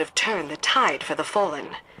Wolves could have turned the tide for the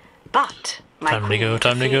Fallen, but my time to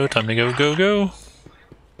go.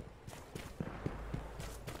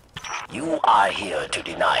 You are here to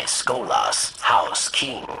deny Skolas House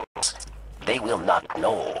Kings. They will not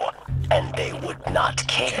know, and they would not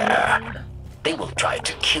care. They will try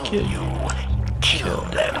to kill you. Kill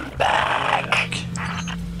them back.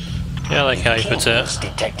 Yeah, I like how he puts it. Kings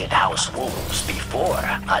detected House Wolves before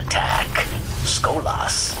attack.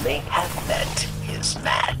 Skolas may have met his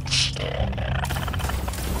match.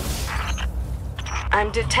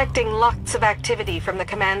 I'm detecting lots of activity from the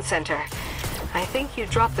command center. I think you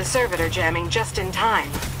dropped the servitor jamming just in time.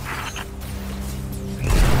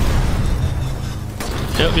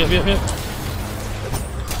 Yep.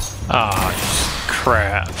 Ah,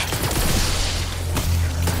 crap.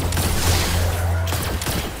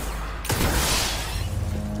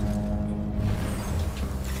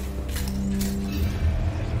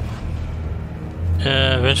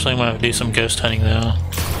 Yeah, eventually I'm gonna have to do some ghost hunting though.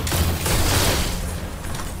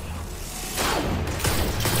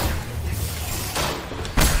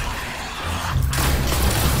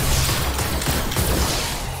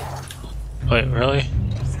 Wait, really?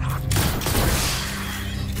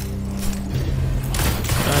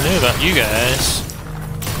 I knew about you guys.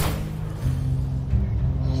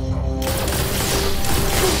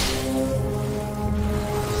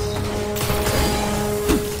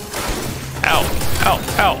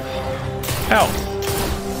 Ow!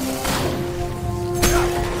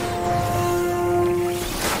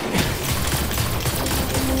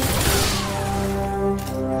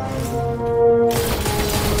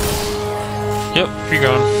 Yep, you're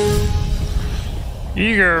gone.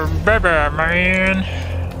 You're baby, man.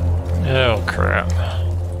 Oh crap.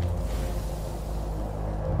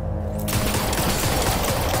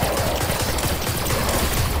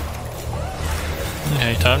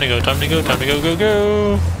 Okay, time to go.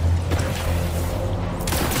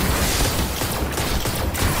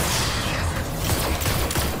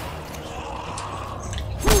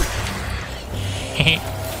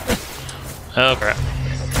 Oh crap.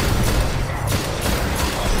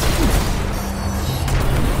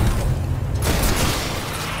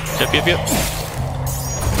 Yep.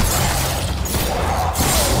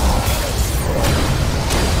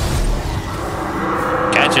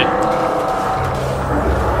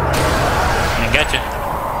 Gotcha.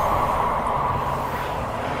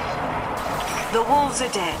 The wolves are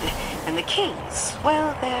dead, and the kings,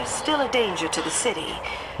 well, they're still a danger to the city.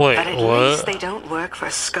 Wait, but at least they don't work for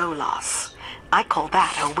Skolas. I call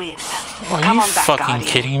that a win. Are Come you on back, fucking Guardian.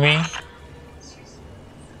 kidding me?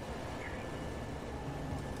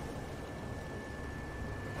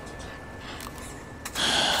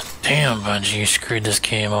 Damn, Bungie, you screwed this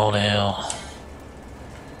game all to hell.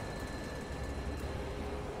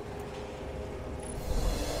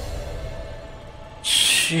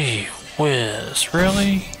 Gee whiz,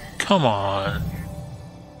 really? Come on.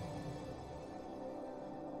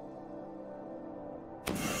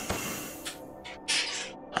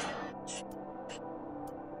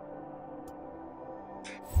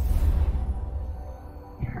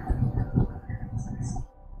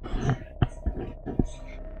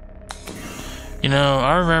 You know,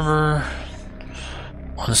 I remember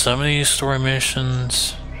on some of these story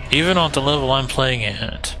missions, even on the level I'm playing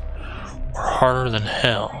at, were harder than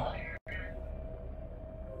hell.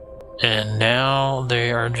 And now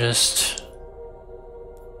they are just...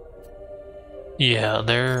 yeah,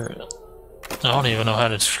 they're... I don't even know how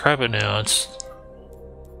to describe it now. It's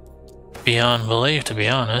beyond belief, to be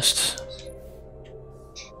honest.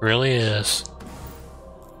 It really is.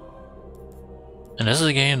 And this is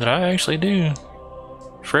a game that I actually do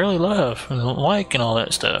fairly love and like and all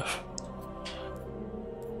that stuff.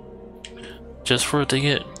 Just for it to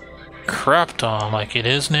get crapped on like it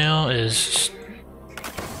is now is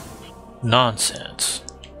nonsense.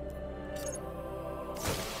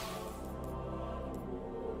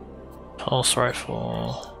 Pulse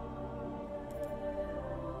rifle.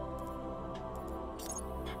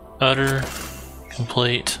 Utter,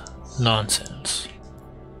 complete nonsense.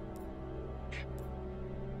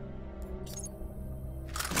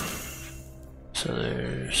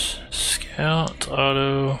 Count,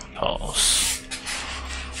 auto, pulse.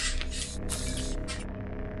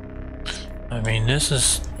 I mean, this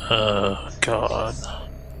is, God.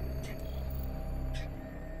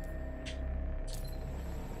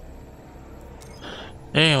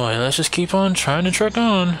 Anyway, let's just keep on trying to trek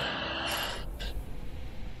on.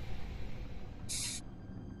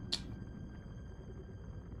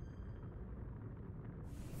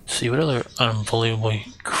 See what other unbelievably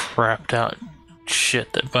crapped out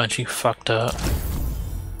shit that Bungie fucked up.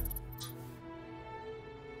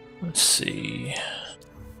 Let's see.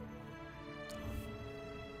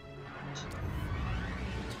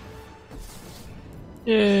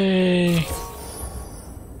 Yay!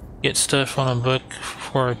 Get stuff on a book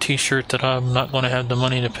for a t-shirt that I'm not going to have the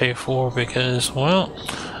money to pay for because, well,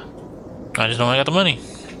 I just don't got the money.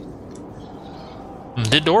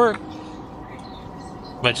 It did the work,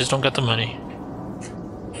 but I just don't got the money.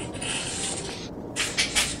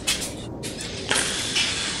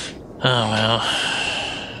 Oh well.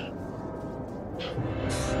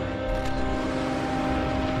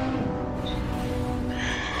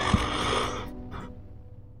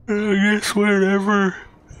 I guess whenever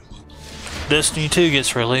Destiny 2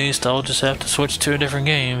 gets released, I'll just have to switch to a different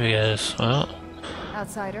game because, well,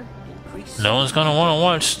 outsider. No one's gonna want to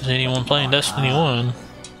watch anyone playing Destiny 1.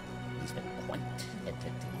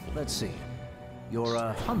 Let's see. You're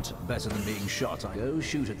a hunter, better than being shot. Go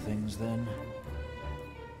shoot at things then.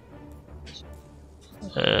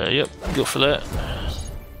 Yep, go for that.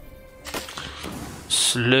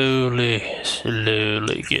 Slowly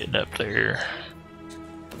getting up there.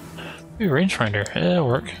 Ooh, rangefinder, yeah, that'll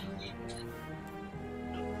work.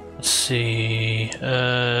 Let's see,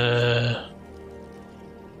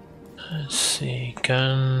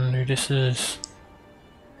 gun reduces.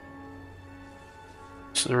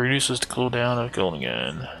 So it reduces the cooldown of golden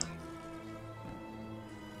gun.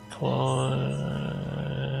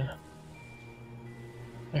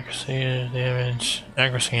 Accuracy and damage.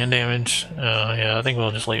 Accuracy and damage. Yeah, I think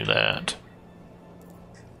we'll just leave that.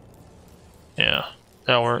 Yeah,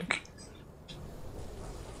 that'll work.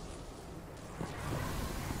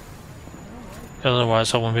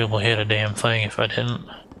 Otherwise, I wouldn't be able to hit a damn thing if I didn't.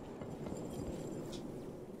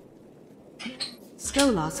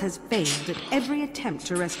 Skolas has failed at every attempt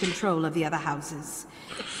to wrest control of the other houses.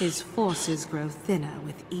 His forces grow thinner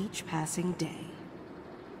with each passing day.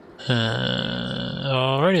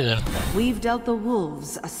 Alrighty then. We've dealt the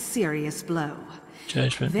wolves a serious blow.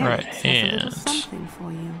 Judgment Varys right has hand. a little something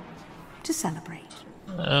for you to celebrate.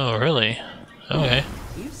 Oh, really? Okay.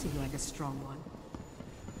 You seem like a strong one.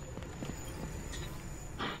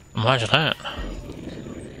 Imagine that.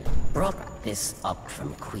 Brought this up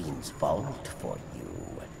from Queen's Vault for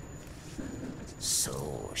you.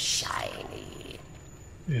 So shiny.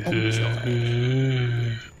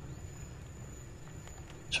 Enjoy.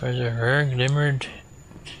 Treasure rare glimmered.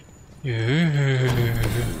 You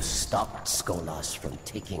stopped Skolas from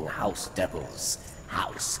taking House Devils,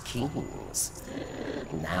 House Kings.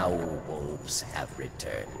 Now wolves have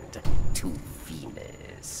returned to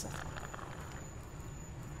Venus.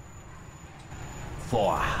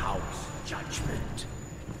 For House Judgment.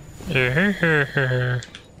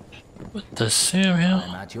 What the Samuel?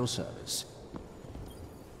 I'm at your service.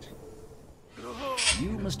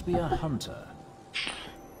 You must be a hunter.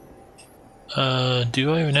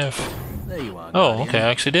 Do I even have... There you are, Oh, Guardian. okay, I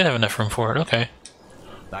actually did have enough room for it, okay.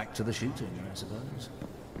 Back to the shooting, I suppose.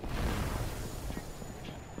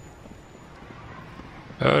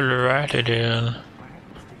 Alrighty then.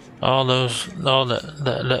 All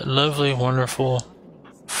that lovely, wonderful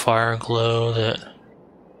fire glow that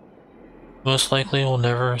most likely we'll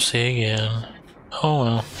never see again. Oh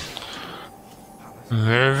well.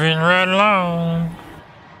 Moving right along.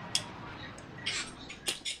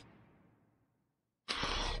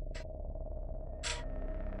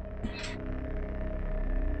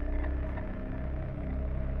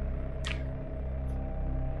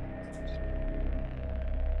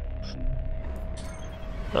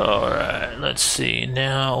 Alright, let's see.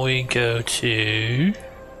 Now we go to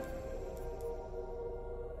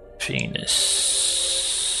Venus.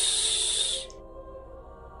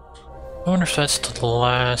 I wonder if that's the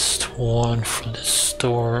last one for this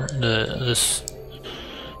store. This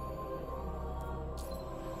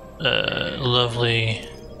lovely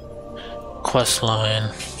quest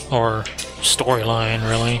line or storyline,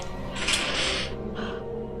 really.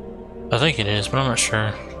 I think it is, but I'm not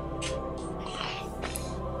sure.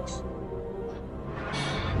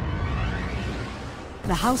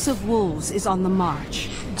 The House of Wolves is on the march.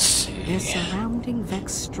 Let's see. They're surrounding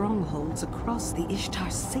Vex strongholds across the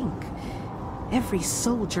Ishtar Sink. Every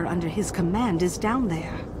soldier under his command is down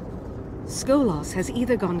there. Skolas has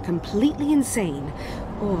either gone completely insane,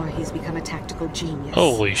 or he's become a tactical genius.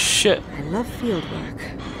 Holy shit. I love field work,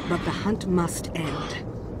 but the hunt must end.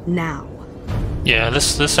 Now. Yeah,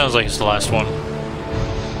 this sounds like it's the last one.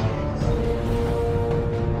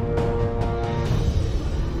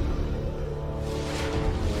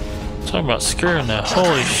 Talking about scaring the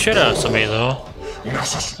holy shit out of somebody, though.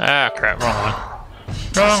 Ah, crap, wrong one.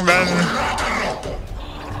 Wrong button.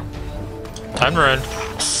 Time to run.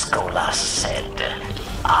 Skolas said,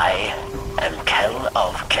 I am Kell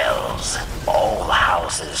of Kells. All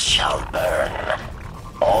houses shall burn.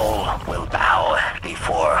 All will bow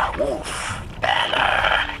before Wolf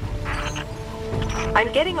Banner.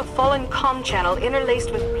 I'm getting a fallen comm channel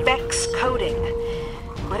interlaced with Vex coding.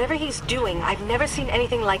 Whatever he's doing, I've never seen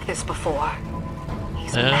anything like this before.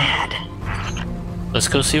 He's mad. Let's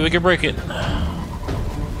go see if we can break it.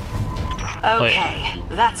 Okay,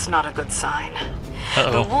 that's not a good sign.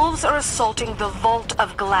 The wolves are assaulting the Vault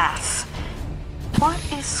of Glass. What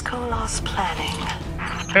is Skolas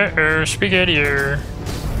planning? Spaghetti here.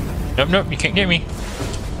 Nope, you can't get me.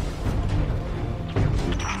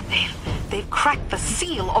 They've cracked the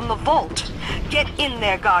seal on the vault. Get in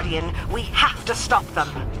there, Guardian. We have to stop them.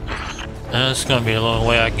 It's gonna be a long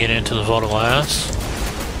way I can get into the Vault of Glass.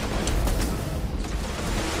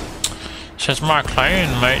 Since my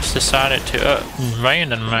clanmates decided to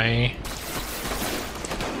abandon me.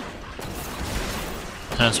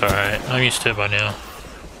 That's alright. I'm used to it by now.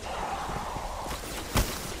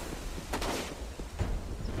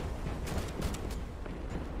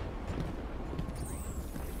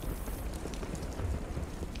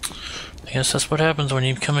 I guess that's what happens when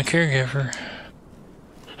you become a caregiver.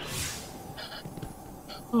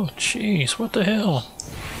 Oh jeez, what the hell?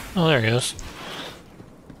 Oh, there he is.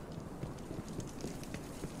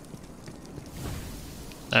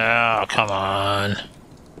 Oh, come on.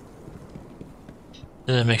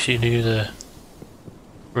 That makes you do the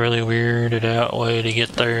really weirded out way to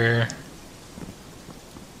get there.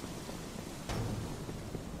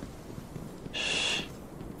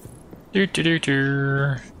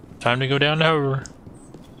 Time to go down the hole.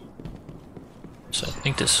 So I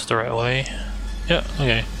think this is the right way. Yeah,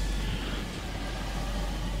 okay.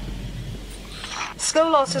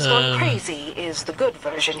 Skolas has gone crazy is the good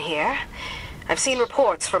version here. I've seen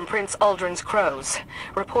reports from Prince Aldrin's crows.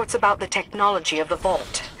 Reports about the technology of the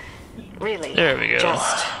vault. Really, there we go.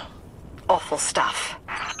 Just awful stuff.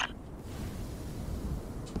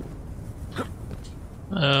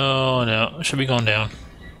 Oh no, it should be going down.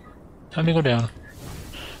 Time to go down.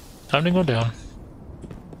 Time to go down.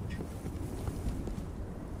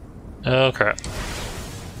 Oh crap.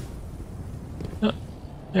 Oh,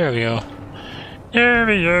 there we go. There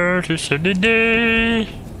we are to save the day.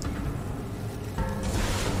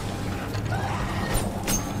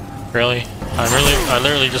 Really? I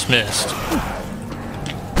literally just missed.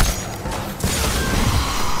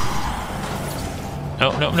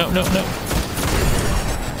 No. No.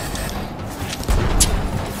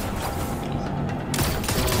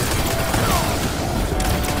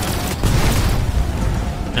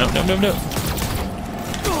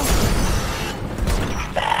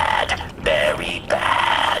 Bad, very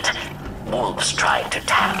bad. Wolves trying to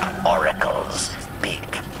tap oracles. Big,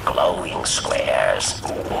 glowing squares.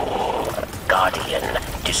 Guardian,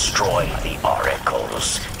 destroy the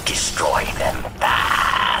oracles. Destroy them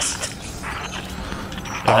fast.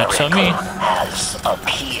 Don't tell me. Has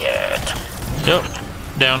appeared. Yep,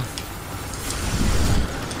 down.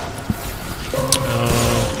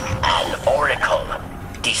 An oracle.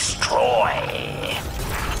 Destroy.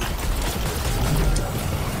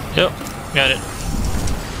 Yep, got it.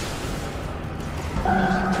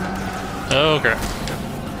 Okay.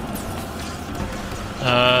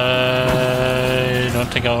 I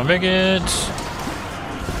don't think I'll make it.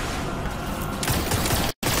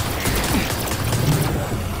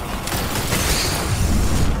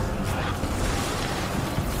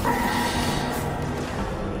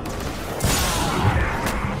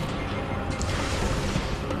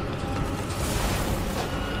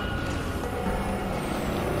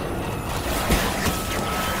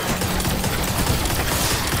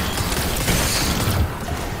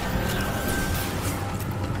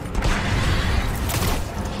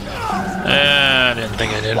 I didn't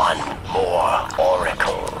think I did. One more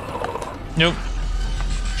oracle. Nope.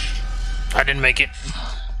 I didn't make it.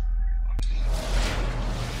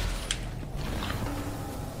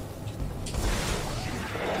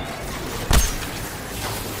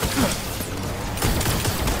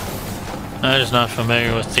 I'm just not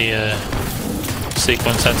familiar with the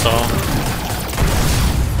sequence, that's all.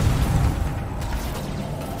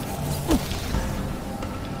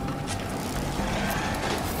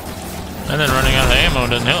 And then running out of ammo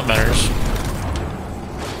doesn't help matters.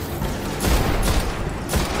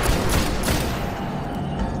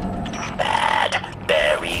 Bad.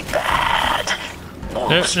 Very bad.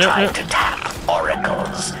 Wolves trying to tap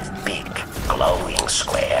oracles. Big, glowing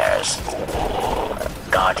squares.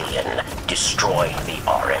 Guardian, destroy the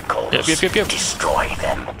oracles. Yep. Destroy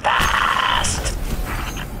them fast.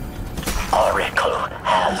 Oracle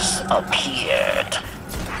has appeared.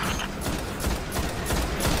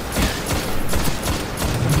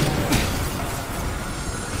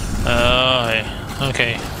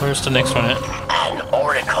 Okay, where's the next one at? An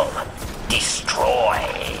oracle. Destroy.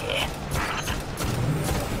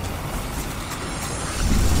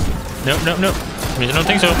 Nope. I don't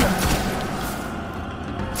think so.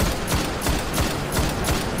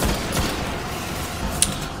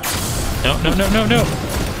 No.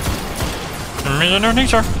 I don't think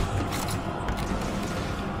so.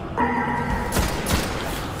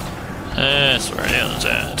 That's where it is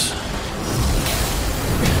at.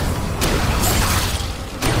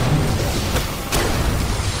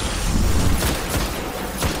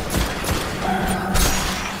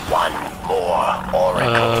 One more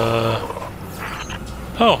oracle.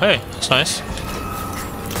 Oh, hey, that's nice.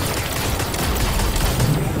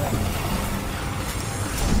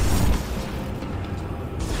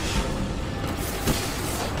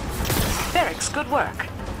 Ferrex, good work.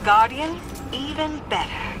 Guardian, even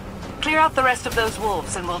better. Clear out the rest of those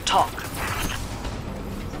wolves and we'll talk.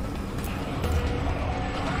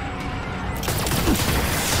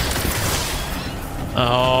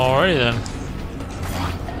 Alrighty then.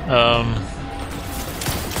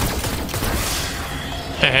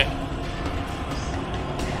 Hey.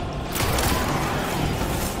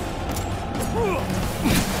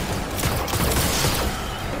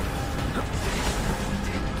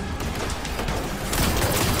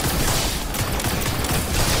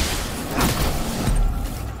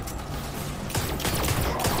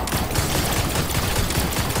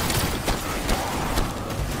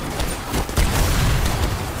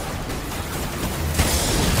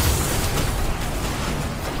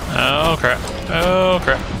 Oh crap.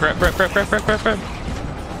 Crap.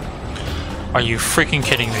 Are you freaking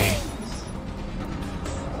kidding me?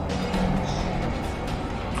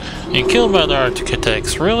 You killed by the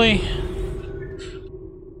Architects, really?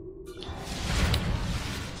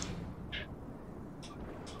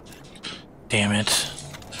 Damn it.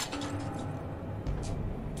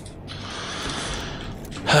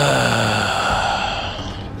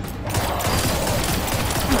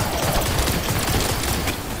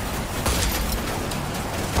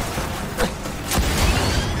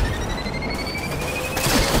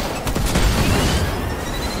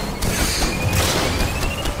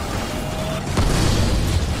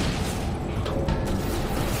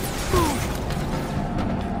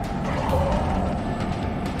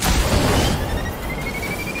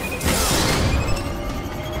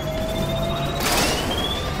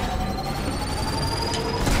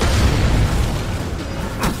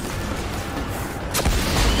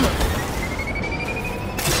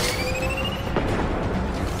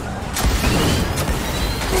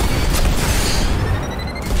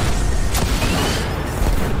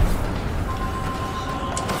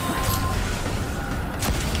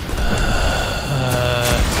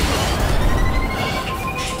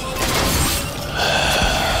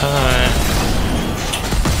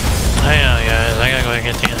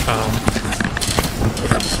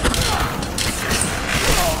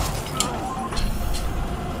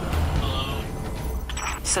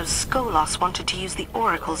 So Skolas wanted to use the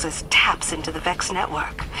oracles as taps into the Vex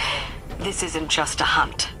network. This isn't just a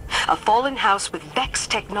hunt. A fallen house with Vex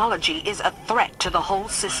technology is a threat to the whole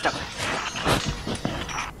system.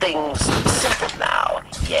 Things simple now,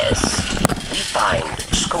 yes. We find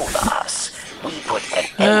Skolas. We put an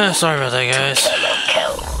end sorry about that, guys. to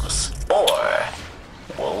Kells. Or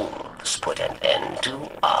wolves put an end to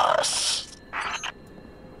us.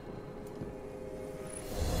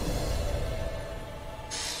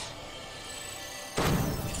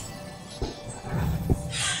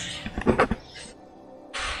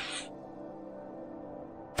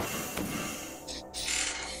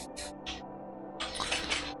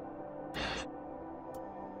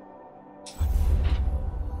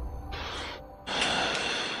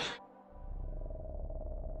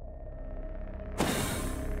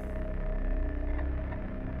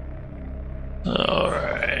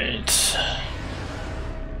 Alright.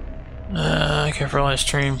 I can probably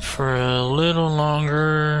stream for a little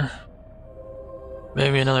longer.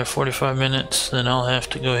 Maybe another 45 minutes, then I'll have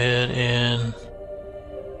to go ahead and...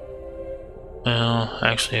 Well,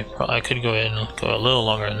 actually, I could go ahead and go a little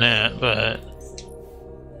longer than that, but...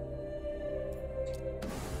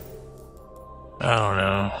 I don't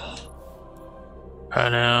know. Right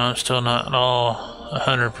now, I'm still not all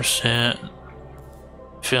 100%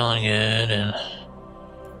 feeling good, and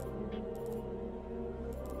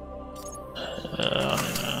I don't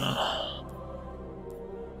know.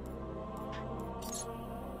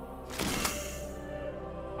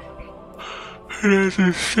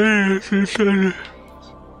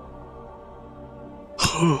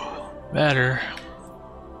 Matter.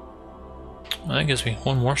 Well, that gives me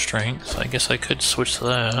one more strength. I guess I could switch to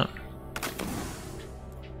that.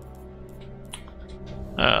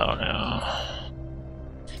 Oh no.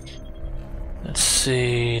 Let's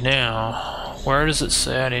see now. Where does it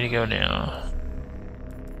say I need to go now?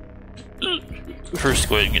 First,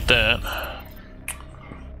 go ahead and get that.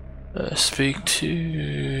 Speak to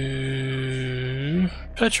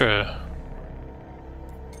Petra.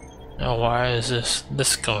 Now, why is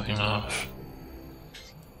this going off?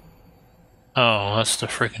 Oh, that's the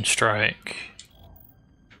freaking strike,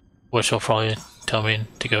 which he'll probably tell me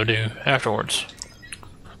to go do afterwards.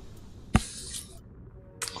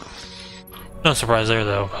 No surprise there,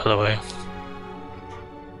 though, by the way.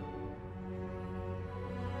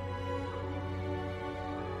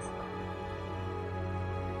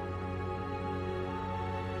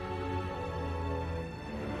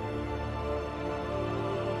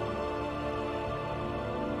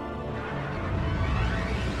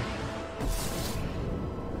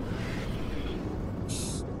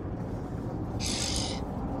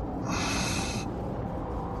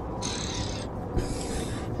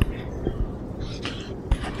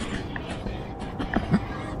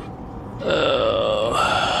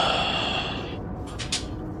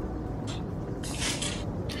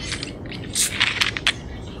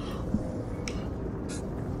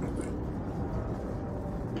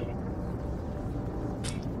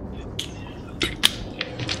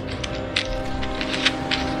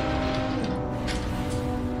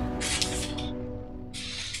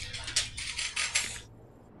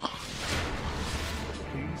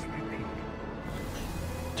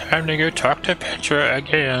 Time to go talk to Petra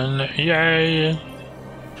again. Yay!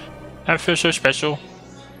 I feel so special.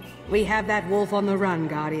 We have that wolf on the run,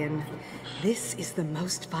 Guardian. This is the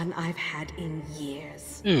most fun I've had in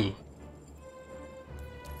years. Ooh.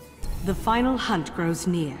 The final hunt grows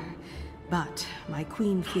near, but my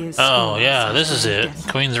queen fears. Oh yeah, this is it.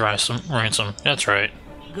 Queen's ransom. That's right.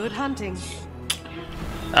 Good hunting.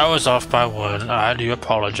 I was off by one. I do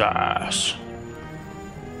apologize.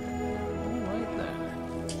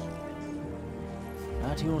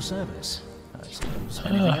 At your service. I suppose.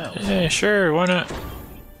 Anything else? Yeah, sure. Why not?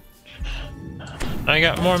 I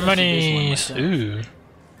got more monies. Ooh.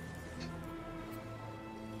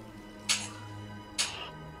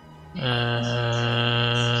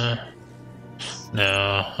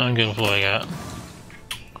 No, I'm good with what I got.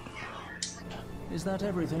 Is that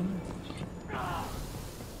everything?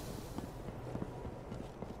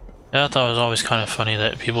 Yeah, I thought it was always kind of funny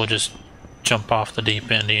that people just jump off the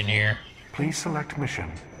deep end in here. Please select mission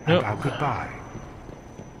and Nope. our goodbye.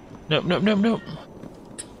 Nope, nope, nope, nope.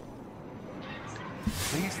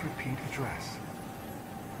 Please repeat address.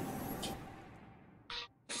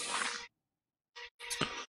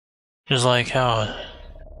 Just like how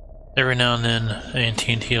every now and then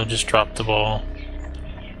AT&T will just drop the ball.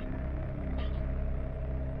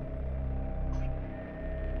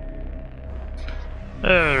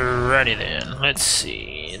 Alrighty then, let's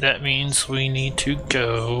see. That means we need to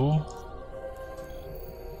go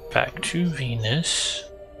back to Venus.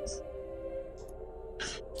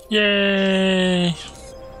 Yay!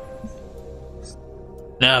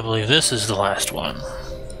 Now I believe this is the last one.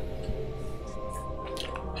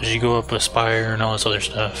 As you go up a spire and all this other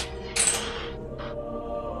stuff.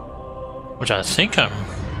 Which I think I'm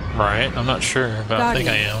right. I'm not sure, but I think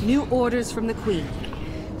I am. New orders from the Queen.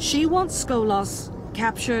 She wants Skolas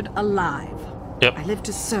captured alive. Yep. I live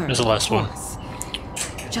to serve. There's the last one.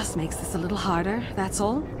 Just makes this a little harder, that's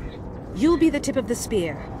all. You'll be the tip of the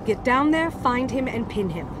spear. Get down there, find him, and pin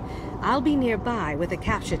him. I'll be nearby with a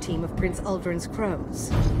capture team of Prince Ulvern's crows.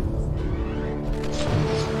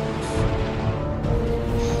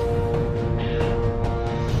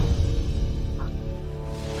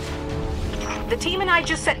 The team and I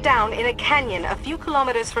just sat down in a canyon a few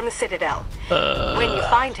kilometers from the Citadel. When you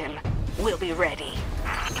find him, we'll be ready.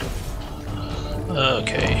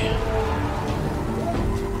 Okay.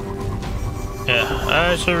 Yeah,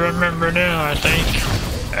 I should remember now, I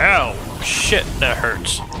think. Ow! Shit, that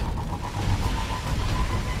hurts.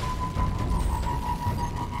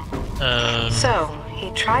 So,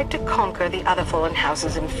 he tried to conquer the other fallen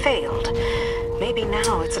houses and failed. Maybe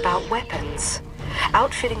now it's about weapons.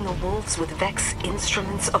 outfitting the wolves with Vex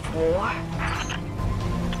instruments of war?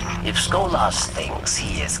 If Skolas thinks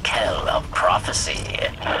he is Kell of prophecy,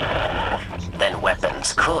 then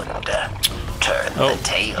weapons could turn the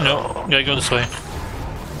tail. No, gotta go this way.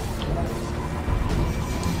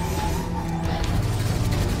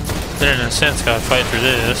 Then in a sense, gotta fight through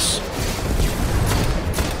this.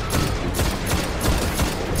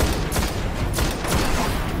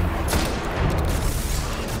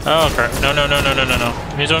 Oh crap! No!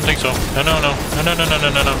 You don't think so? No!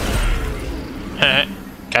 Heh,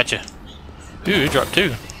 gotcha. Ooh, you dropped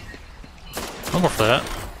 2. I'll go for that.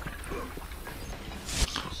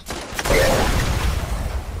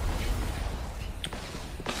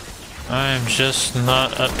 I'm just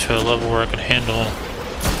not up to a level where I can handle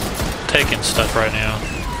taking stuff right now.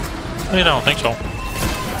 I mean, I don't think so.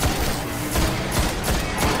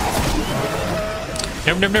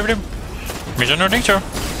 Nope. I don't think so.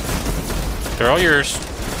 They're all yours.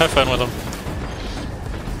 Have fun with them.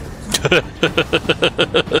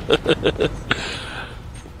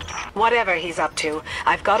 Whatever he's up to,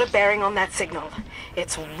 I've got a bearing on that signal.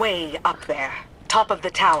 It's way up there. Top of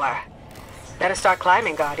the tower. Better start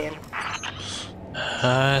climbing, Guardian.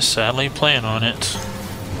 I sadly plan on it.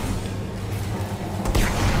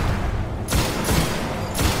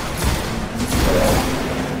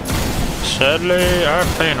 Sadly, I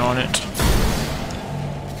plan on it.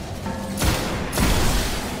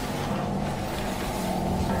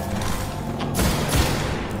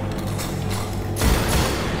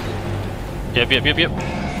 Yep.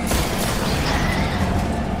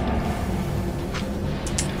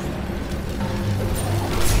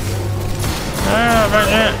 Ah,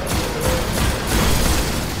 that's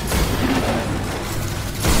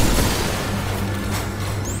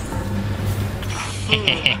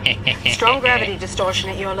it. Strong gravity distortion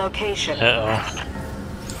at your location. Uh-oh.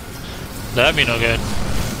 That'd be no good.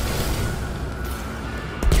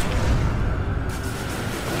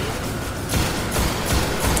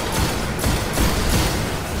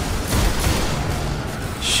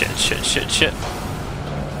 Shit.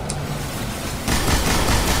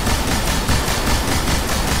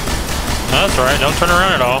 No, that's alright, don't turn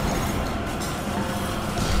around at all.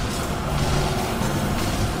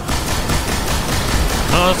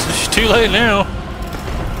 Oh, it's too late now.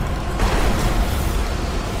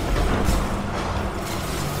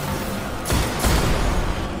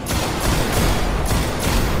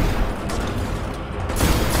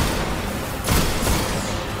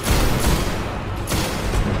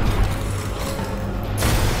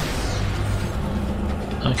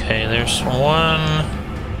 Okay, there's one.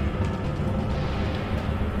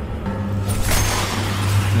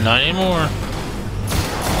 Not anymore.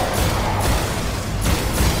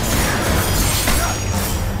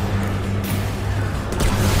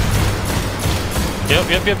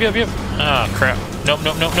 Yep. Ah, crap. Nope.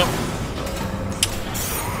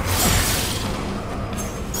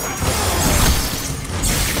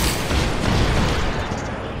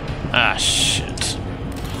 Ah, shit.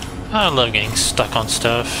 I love getting stuck on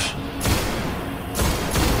stuff.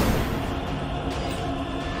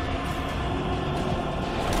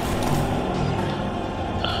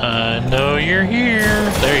 I know you're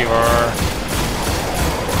here. There you are.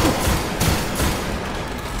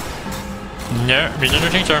 No, we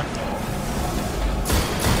didn't think so.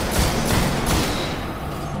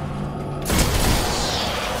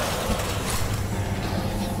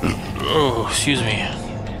 Oh, excuse me.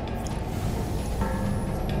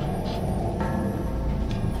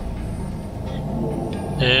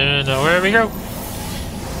 And where we go?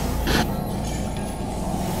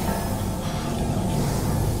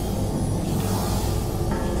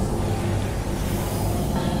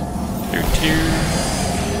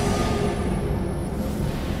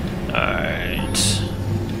 Alright.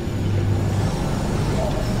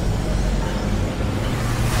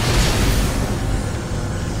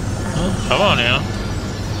 Oh, come on now.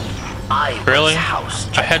 Really?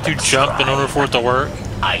 I had to jump in order for it to work?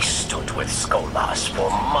 I stood with Skolas for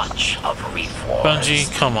much of Reef Wars.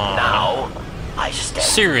 Bungie, come on. Now, I stand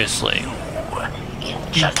seriously.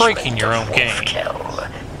 You're breaking your own game.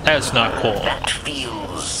 That's not cool. That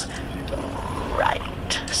feels right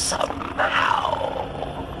somehow.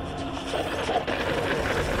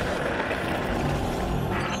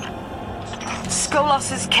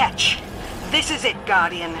 Skolas's catch. This is it,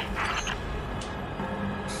 Guardian.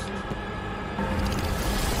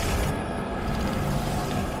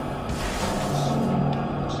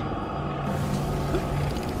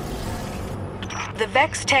 The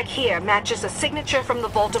Vex tech here matches a signature from the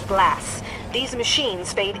Vault of Glass. These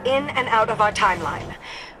machines fade in and out of our timeline.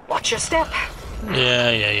 Watch your step.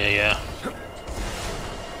 Yeah.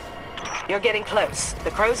 You're getting close. The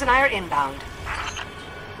crows and I are inbound.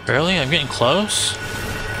 Really? I'm getting close?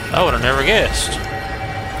 I would have never guessed.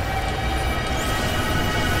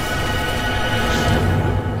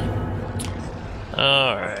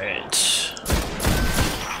 Alright.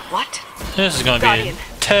 What? This is going to be a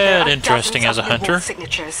tad interesting as a hunter.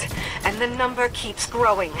 Signatures, and the number keeps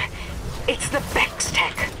growing. It's the Vex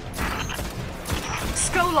tech.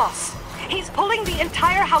 Skolas! He's pulling the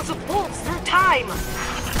entire House of Wolves through time!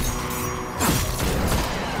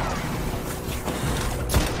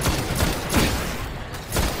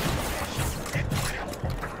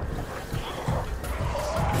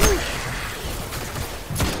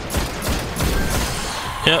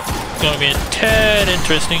 Yep, gonna be a tad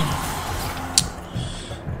interesting,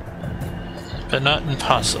 but not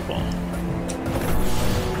impossible.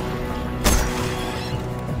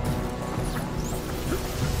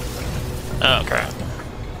 Oh crap.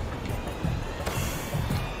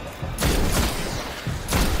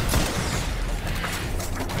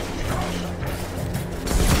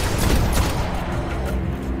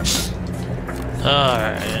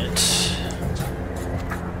 Alright.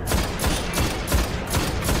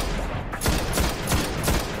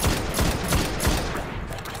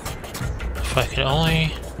 If I could only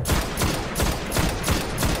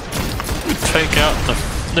take out the...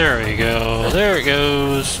 There we go. There it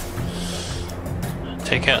goes.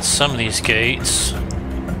 Take out some of these gates.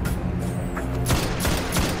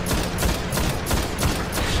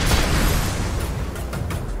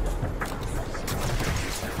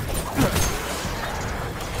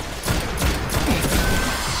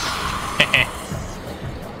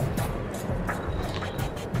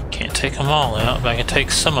 Can't take them all out, but I can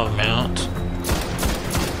take some of them out.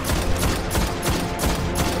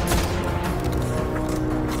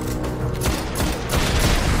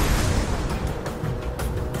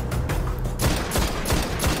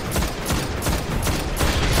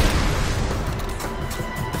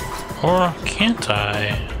 Or can't I?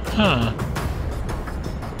 Huh.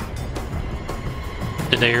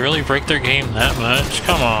 Did they really break their game that much?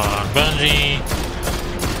 Come on, Bungie.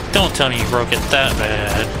 Don't tell me you broke it that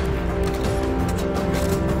bad.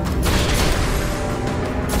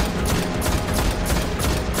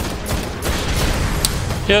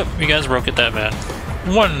 Yep, you guys broke it that bad.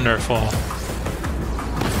 Wonderful.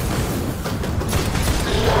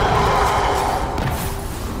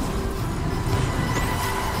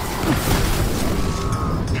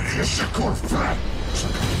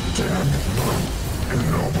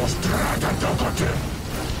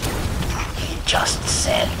 He just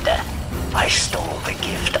said, I stole the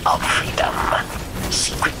gift of freedom,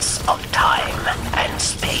 secrets of time and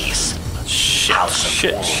space. House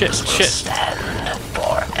of Wolves will stand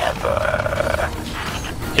forever.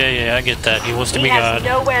 Yeah, I get that. He wants to be God. He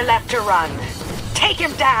has nowhere left to run. Take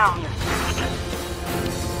him down!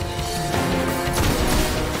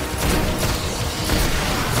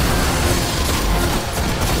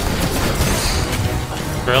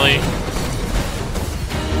 Really?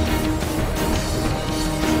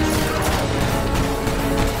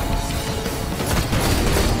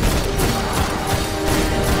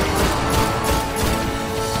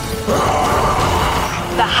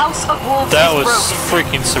 The House of Wolves that is was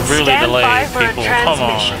broken. Freaking severely Stand delayed, by for people. A Come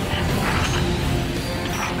transmission.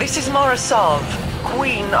 on. This is Morasov,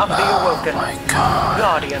 Queen of the Awoken. My God.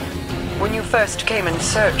 Guardian. When you first came in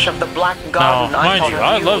search of the Black Garden, I thought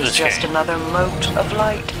I of you love as this just game. another mote of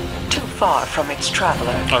light, too far from its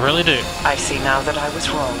traveler. I really do. I see now that I was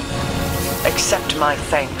wrong. Accept my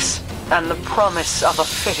thanks, and the promise of a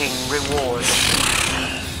fitting reward.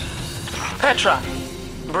 Petra,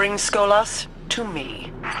 bring Skolas to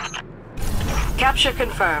me. Capture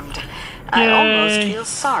confirmed. I almost feel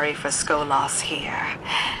sorry for Skolas here.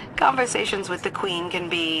 Conversations with the Queen can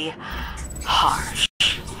be harsh.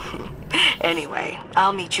 Anyway,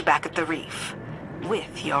 I'll meet you back at the reef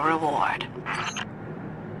with your reward.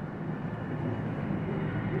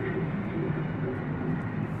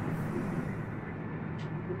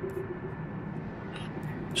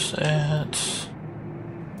 Set.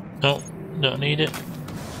 Nope, don't need it.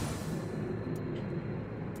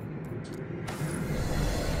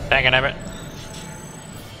 Dang it.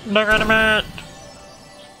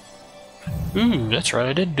 Ooh, that's right,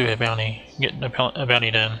 I did do a bounty. Get a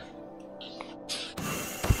bounty done.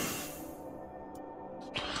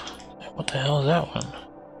 What the hell is that one?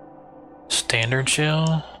 Standard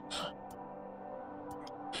shell?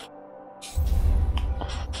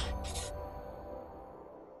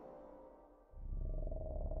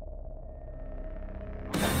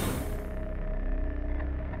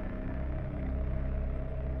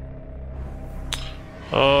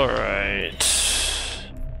 Alright.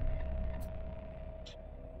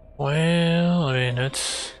 Well, I mean,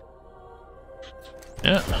 it's...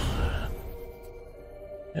 Yeah.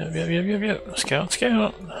 Yep. Scout.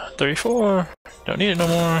 34. Don't need it no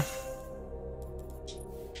more.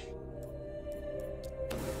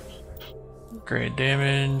 Great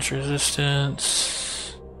damage,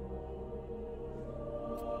 resistance.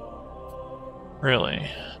 Really?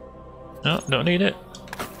 No, don't need it.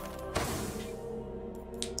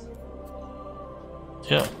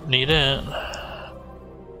 Yep, need it.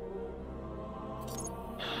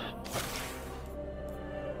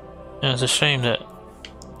 And it's a shame that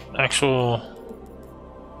actual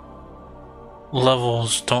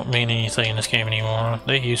levels don't mean anything in this game anymore.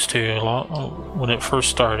 They used to a lot when it first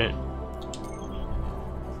started.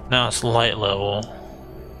 Now it's light level.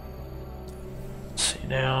 Let's see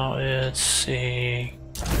now, let's see.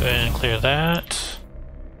 Go ahead and clear that.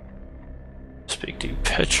 Speak to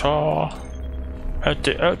Petra at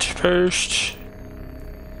the outpost.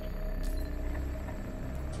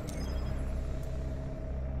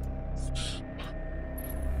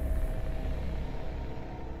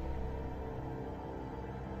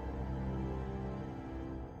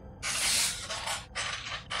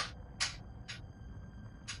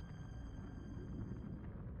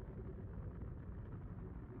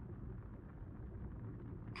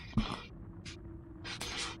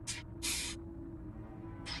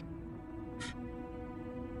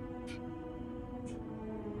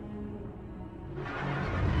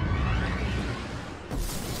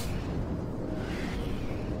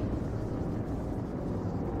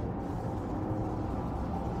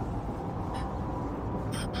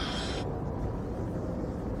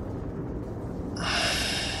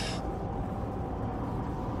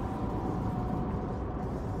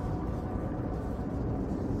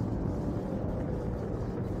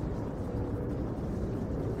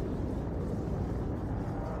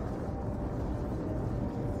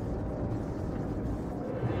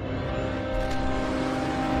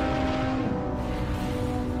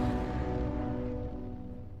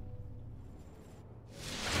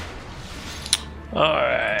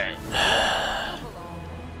 Alright.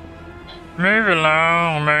 Move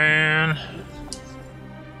along, man.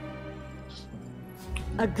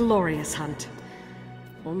 A glorious hunt.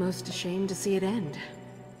 Almost ashamed to see it end.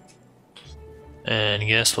 And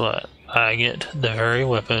guess what? I get the very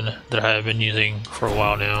weapon that I have been using for a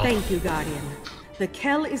while now. Thank you, Guardian. The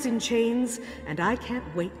Kell is in chains, and I can't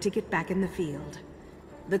wait to get back in the field.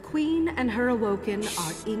 The Queen and her Awoken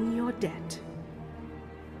are in your debt.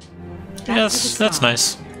 Yes, that's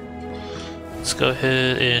nice. Let's go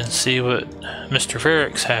ahead and see what Mr.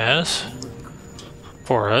 Ferrix has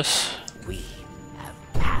for us. We have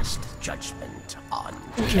passed judgment on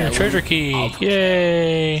yeah, treasure key!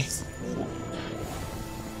 Yay!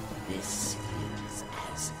 This is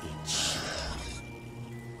as it should.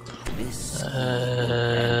 This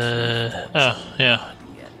oh, yeah.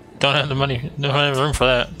 Don't have the money, don't have room for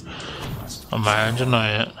that. Imagine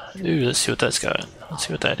that. Ooh, let's see what that's got. Let's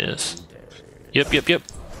see what that is. Yep.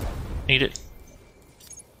 Need it.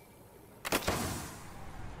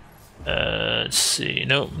 Let's see.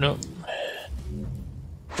 Nope. Let's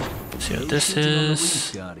see what this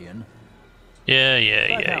is.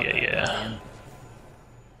 Yeah.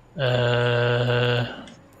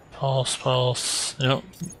 Pulse. Nope.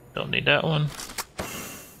 Don't need that one.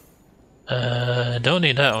 Don't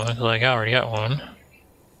need that one because I already got one.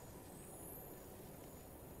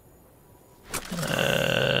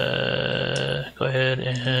 Go ahead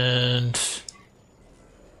and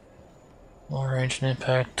more range and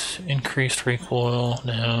impact, increased recoil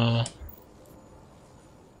now.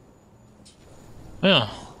 Well,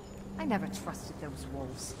 I never trusted those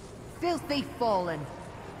wolves. Filthy fallen.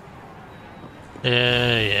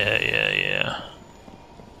 Yeah.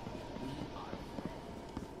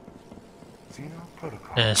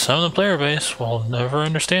 And some of the player base will never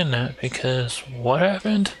understand that because what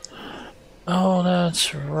happened? Oh,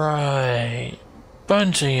 that's right.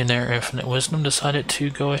 Bungie in their infinite wisdom decided to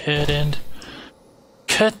go ahead and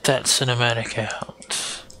cut that cinematic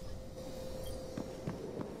out.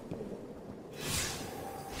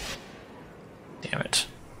 Damn it.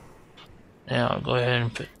 Now I'll go ahead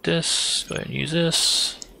and put this, go ahead and use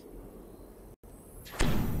this.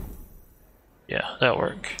 Yeah, that'll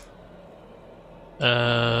work.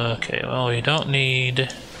 Okay, well we don't need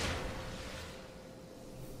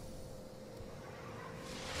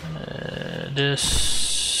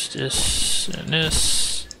this, and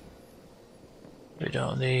this. We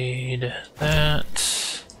don't need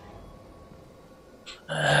that.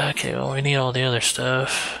 Okay, well we need all the other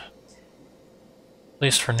stuff. At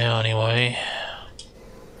least for now anyway.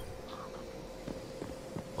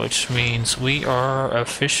 which means we are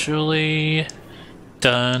officially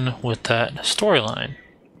done with that storyline.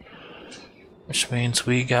 Which means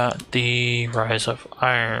we got the Rise of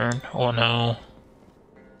Iron. Oh no.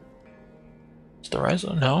 It's the Rise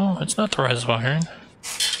of... No, it's not the Rise of Iron.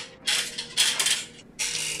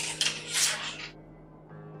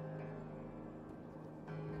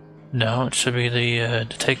 No, it should be the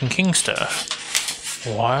Taken King stuff.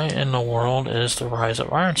 Why in the world is the Rise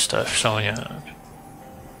of Iron stuff showing up?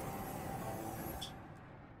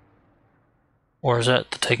 Or is that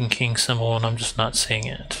the Taken King symbol and I'm just not seeing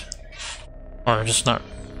it? Or just not...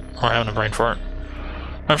 Or having a brain fart.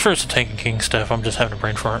 I'm sure it's the Taken King stuff, I'm just having a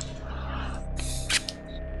brain fart.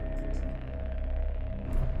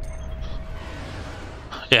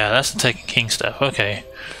 Yeah, that's the Taken King stuff, okay.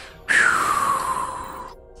 Whew.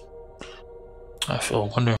 I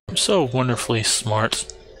feel so wonderfully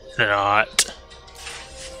smart. Not.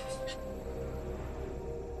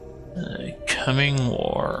 Coming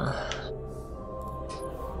war.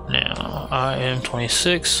 Now, I am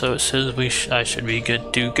 26, so it says I should be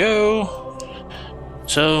good to go.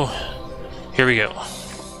 So, here we go.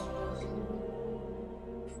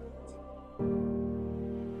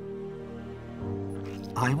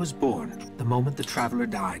 I was born the moment the Traveler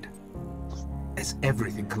died, as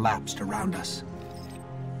everything collapsed around us.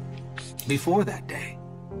 Before that day,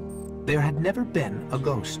 there had never been a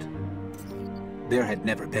ghost. There had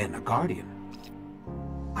never been a Guardian.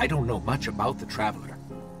 I don't know much about the Traveler,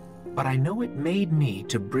 but I know it made me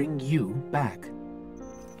to bring you back.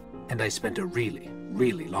 And I spent a really,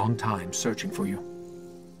 really long time searching for you.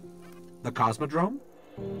 The Cosmodrome?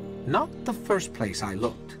 Not the first place I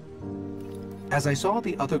looked. As I saw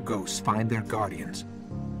the other ghosts find their Guardians,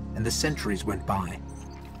 and the centuries went by,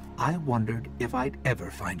 I wondered if I'd ever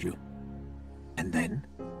find you. And then,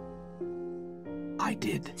 I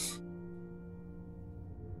did.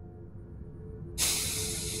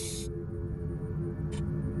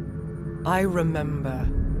 I remember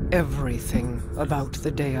everything about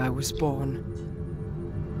the day I was born.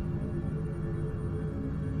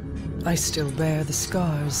 I still bear the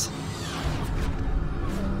scars.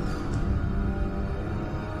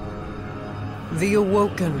 The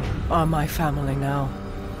Awoken are my family now.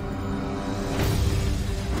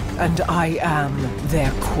 And I am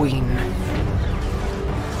their queen.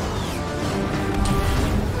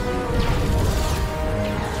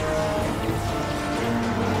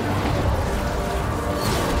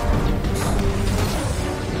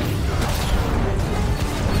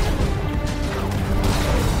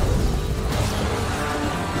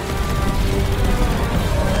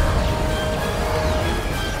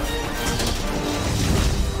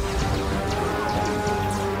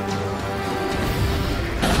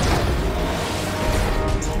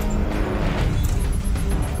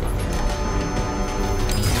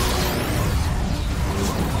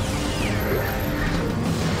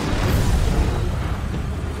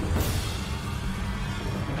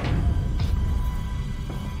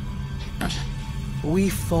 We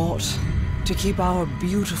fought to keep our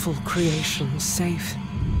beautiful creation safe.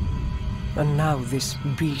 And now this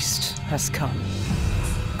beast has come,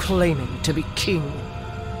 claiming to be king.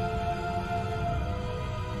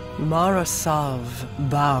 Mara Sov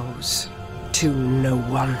bows to no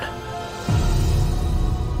one.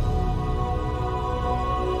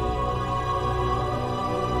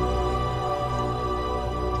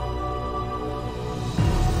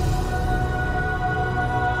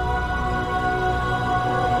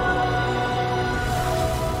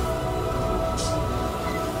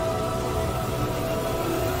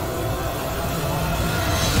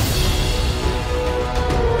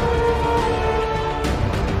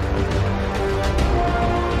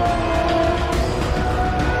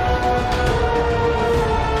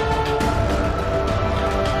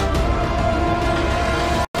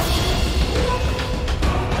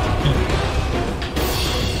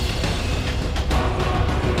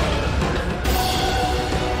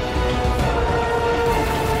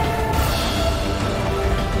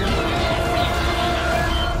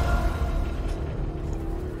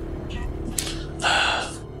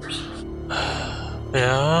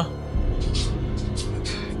 Yeah.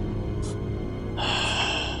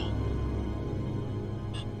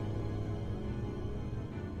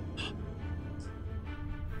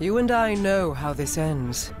 You and I know how this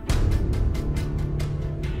ends.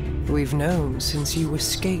 We've known since you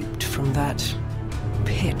escaped from that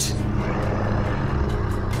pit.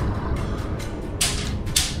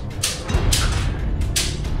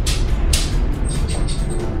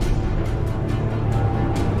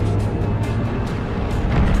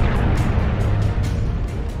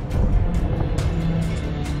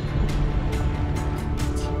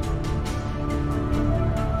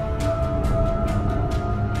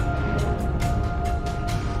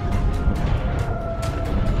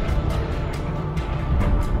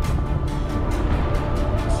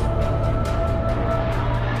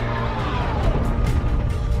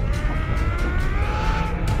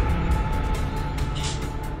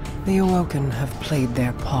 The Awoken have played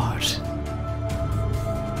their part.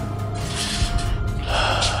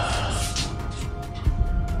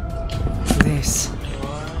 This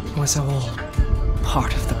was all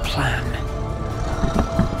part of the plan.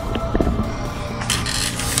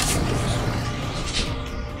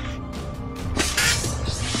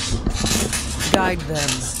 Guide them,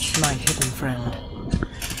 my hidden friend.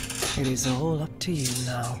 It is all up to you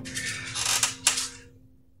now.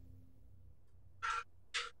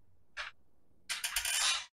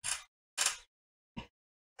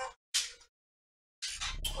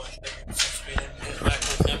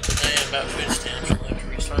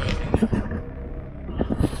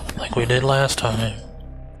 Like we did last time.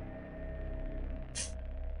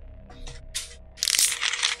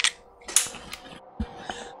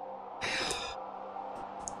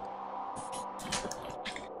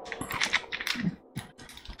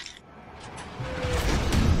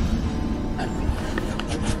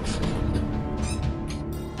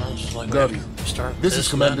 Guardian, this is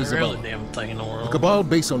Commander Zavala. Thing in the world. The Cabal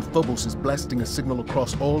base on Phobos is blasting a signal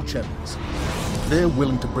across all channels. They're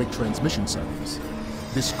willing to break transmission silence.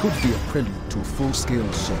 This could be a prelude to a full-scale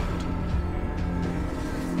assault.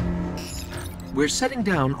 We're setting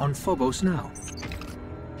down on Phobos now.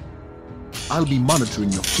 I'll be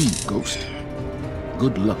monitoring your feed, Ghost.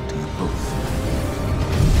 Good luck to you both.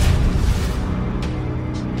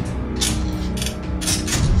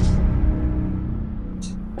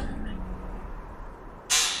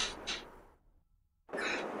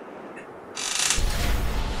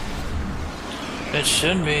 It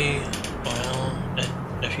should be, well,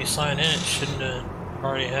 if you sign in, it shouldn't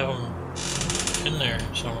already have them in there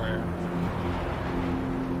somewhere.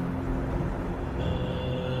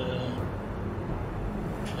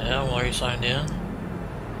 Yeah, well, are you signed in?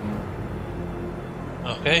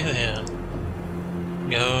 Okay then.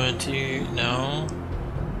 Go into, no.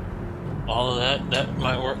 All of that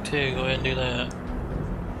might work too, go ahead and do that.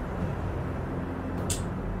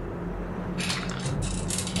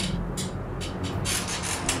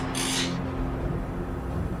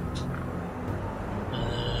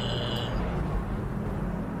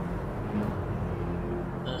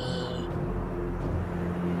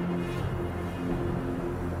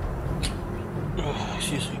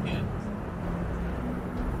 Excuse me.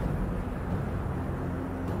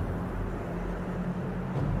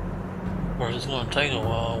 Or it's going to take a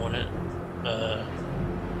while when it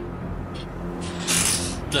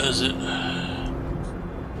does it.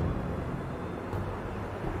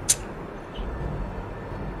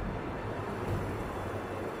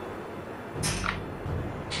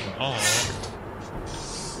 Oh.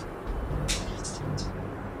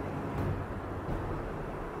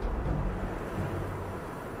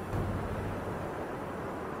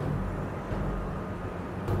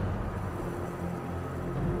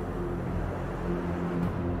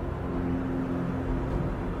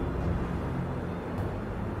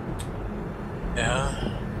 Yeah.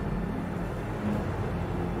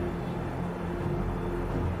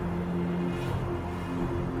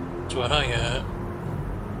 That's what I got.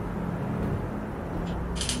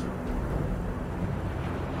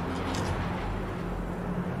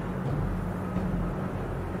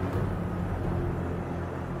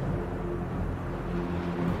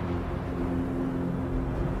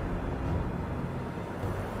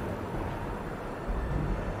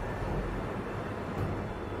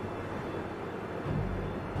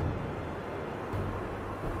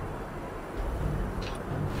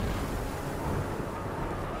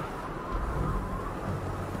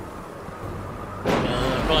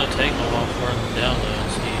 Probably take a while for him to download,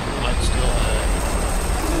 so you might still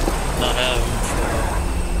not have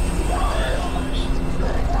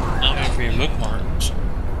them for your bookmarks.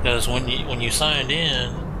 Because when you signed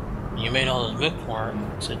in, you made all those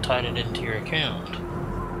bookmarks, it tied it into your account.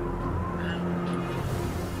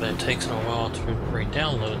 But it takes a while to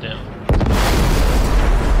re-download them.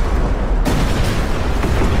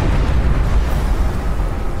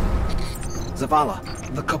 Zavala,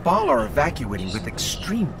 the Cabal are evacuating with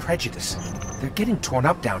extreme prejudice. They're getting torn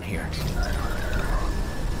up down here.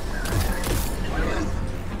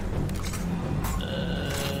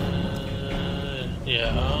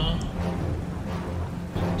 Yeah.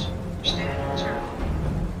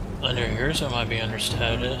 Under yours, it might be under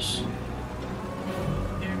status.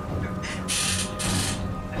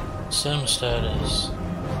 Sim status.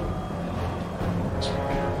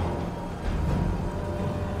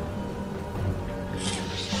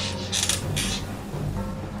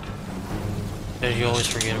 Did you always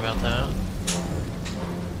forget about that?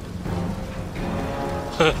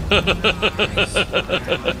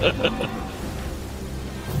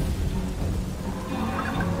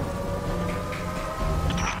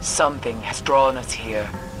 Something has drawn us here.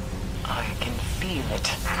 I can feel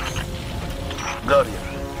it. Guardian,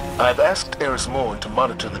 I've asked Eris Morn to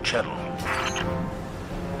monitor the channel.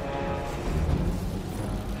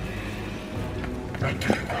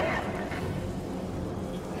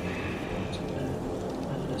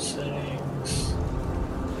 Settings.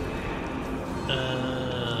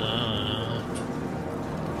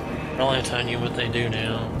 Probably telling you what they do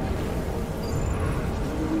now.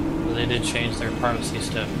 They did change their privacy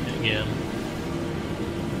stuff again.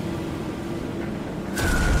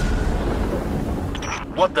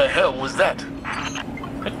 What the hell was that?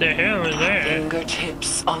 What the hell is that?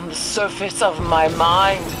 Fingertips on the surface of my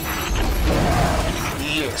mind.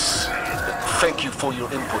 Yes. Thank you for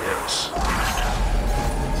your input, Eris.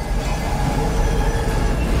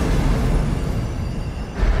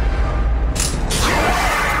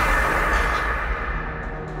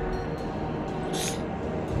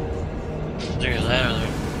 There's that, or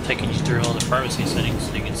they're taking you through all the privacy settings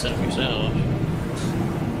so you can set them yourself.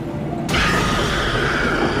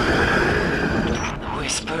 The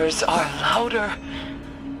whispers are louder.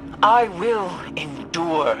 I will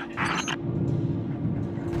endure.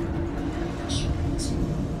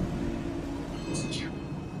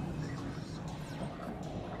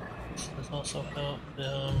 This also help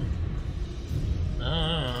them.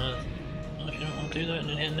 If you don't want to do that,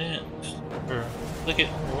 then hit next. Or click it,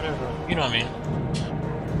 or whatever. You know what I mean.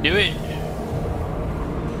 Do it!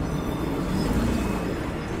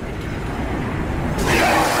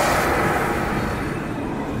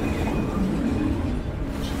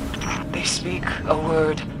 They speak a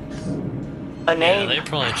word. A name. Yeah, they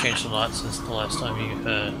probably changed a lot since the last time you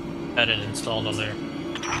had it installed on there.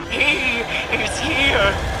 He is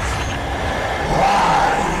here!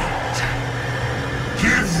 Right!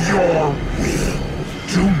 Give your will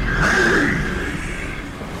to me!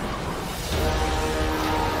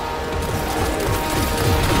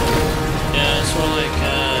 Yeah, it's sort of like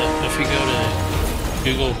if you go to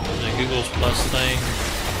Google, the Google's Plus thing,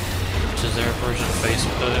 which is their version of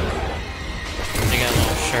Facebook, they got a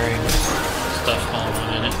little sharing stuff going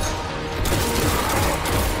on in it.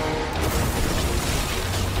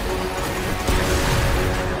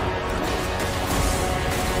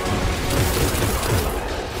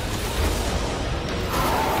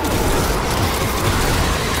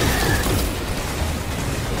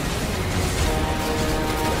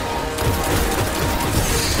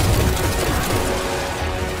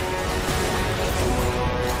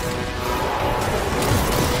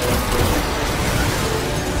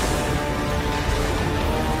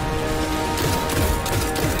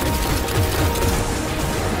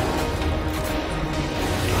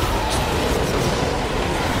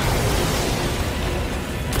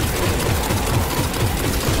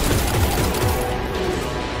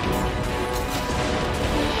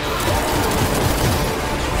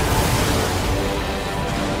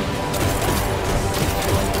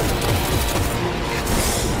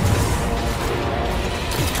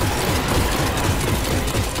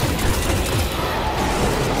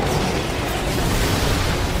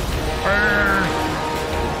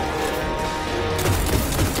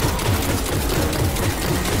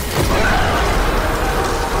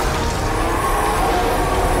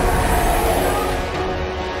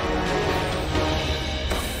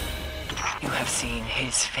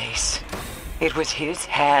 It was his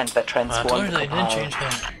hand that transformed the Cabal.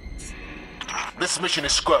 This mission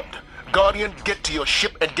is scrubbed. Guardian, get to your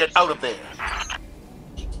ship and get out of there.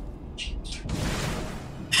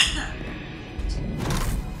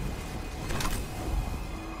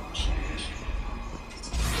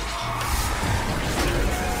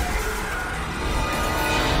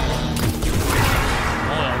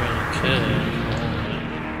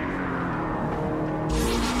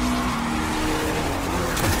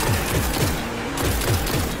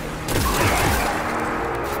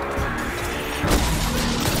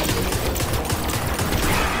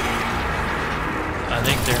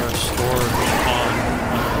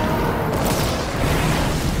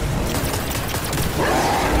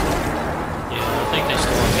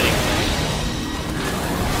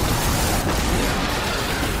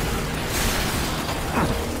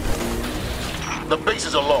 The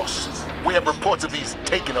bases are lost. We have reports of these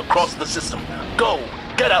taken across the system. Go!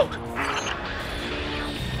 Get out!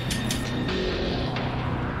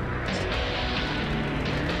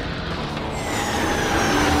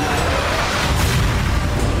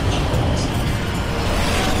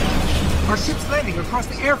 Our ship's landing across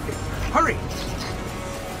the airfield. Hurry!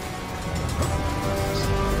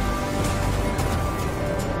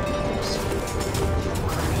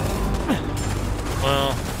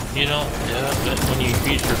 Well, You don't do it, but when you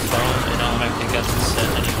use your phone, it automatically gets it set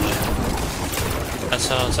anyway. That's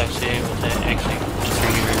how it's actually able to actually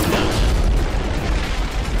enter your account.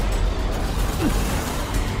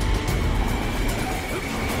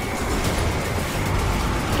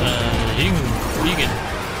 You can,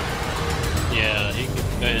 yeah, you can go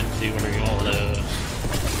ahead and do whatever you want with those.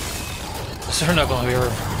 So they're not going to be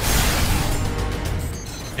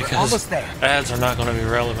because almost there. Ads are not going to be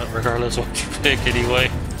relevant regardless of what you pick anyway.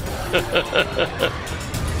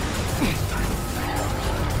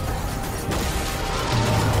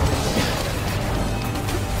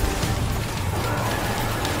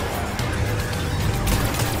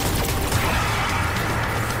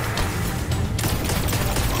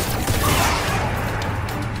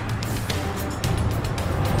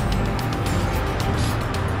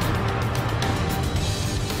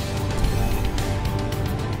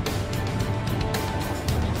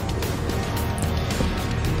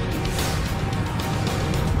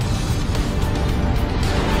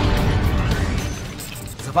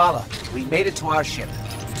 Zavala, we made it to our ship.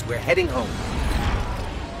 We're heading home.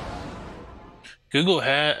 Google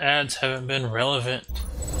ads haven't been relevant,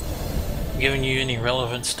 giving you any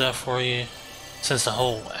relevant stuff for you since the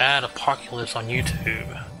whole ad apocalypse on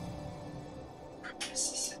YouTube.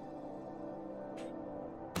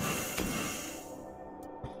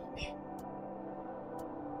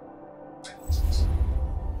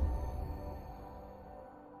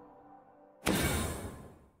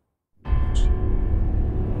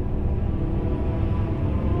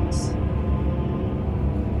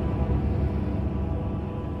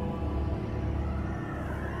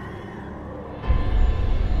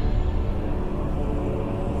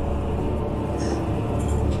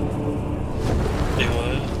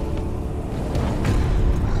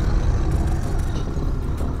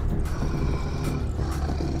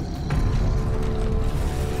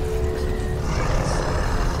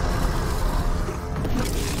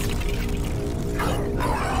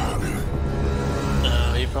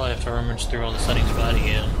 Through all the settings back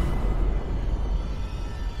again.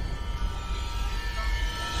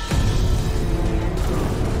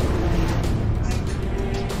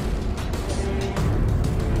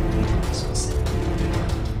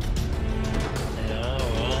 Yeah,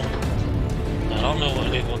 well, I don't know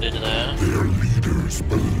what Google did to that. Their leaders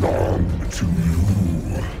belong to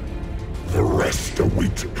you. The rest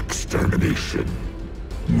await extermination.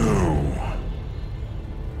 No.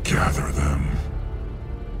 Gather them.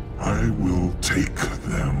 I will take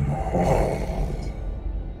them all.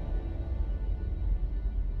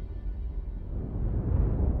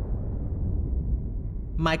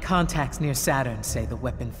 My contacts near Saturn say the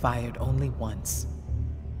weapon fired only once.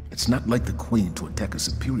 It's not like the Queen to attack a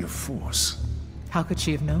superior force. How could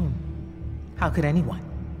she have known? How could anyone?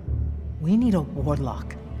 We need a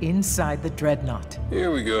warlock inside the Dreadnought.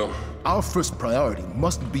 Here we go. Our first priority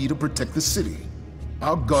must be to protect the city.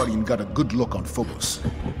 Our Guardian got a good look on Phobos.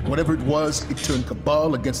 Whatever it was, it turned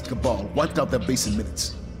Cabal against Cabal, wiped out that base in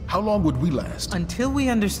minutes. How long would we last? Until we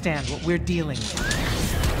understand what we're dealing with.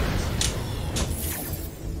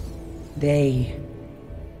 They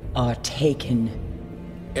are taken.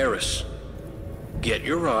 Eris, get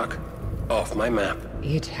your rock off my map.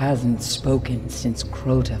 It hasn't spoken since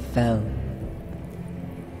Crota fell.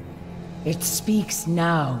 It speaks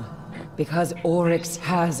now. Because Oryx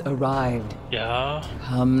has arrived. Yeah.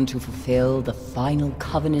 Come to fulfill the final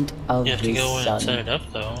covenant of his son. You have to go in and set it up,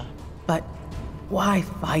 though. But why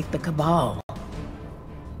fight the Cabal?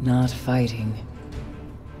 Not fighting.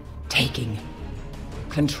 Taking.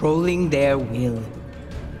 Controlling their will.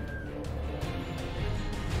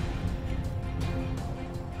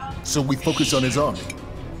 So we focus on his army.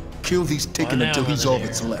 Kill these Taken until he's all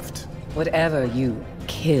that's left. Whatever you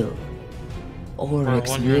kill,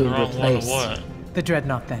 Oryx will replace. The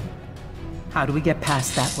Dreadnought, then. How do we get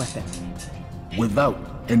past that weapon? Without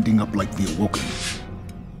ending up like the Awoken.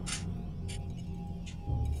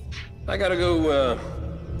 I gotta go,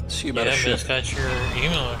 see about a ship. It's got your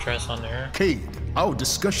email address on there. Cade, our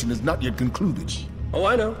discussion is not yet concluded. Oh,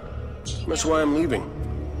 I know. That's why I'm leaving.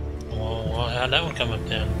 Well, how'd that one come up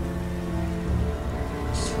then?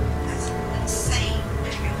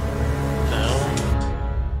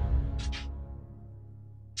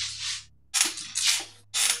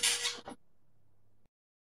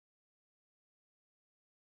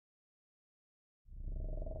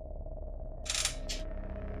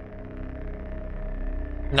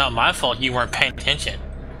 Not my fault you weren't paying attention.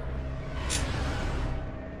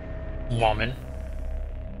 Woman.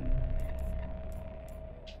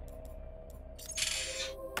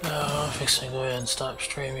 Oh, I'm fixing to go ahead and stop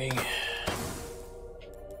streaming.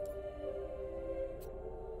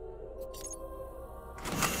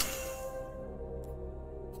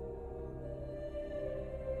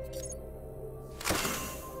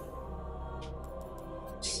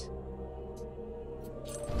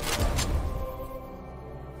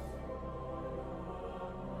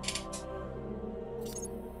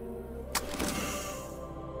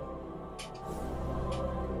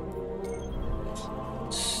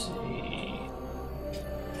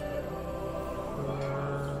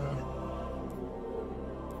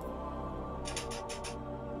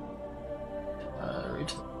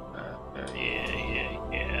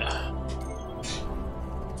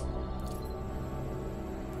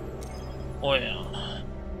 Well.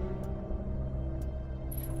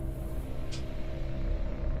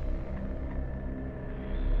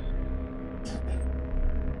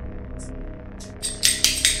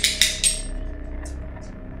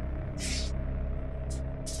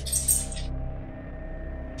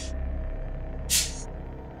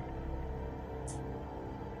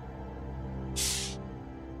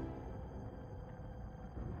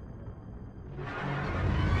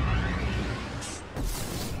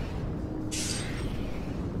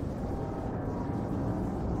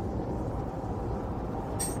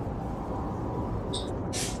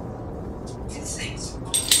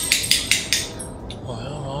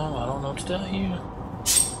 Well, I don't know what to tell you.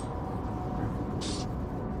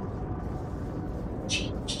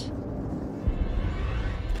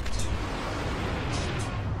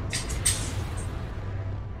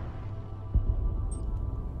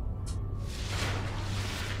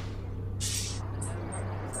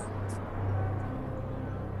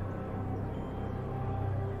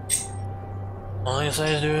 All I can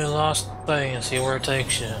say is do a lost thing and see where it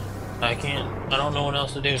takes you. I don't know what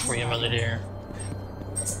else to do for you, mother dear.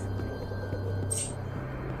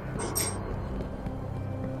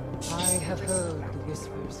 I have heard the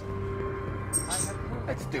whispers.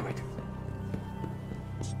 Let's do it.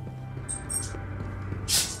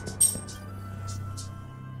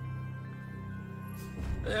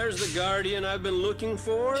 There's the Guardian I've been looking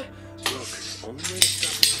for. Look, the only way to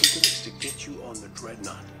stop the Taken is to get you on the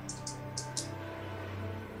Dreadnought.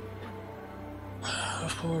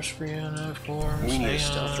 Of course, Brianna, of course. We need a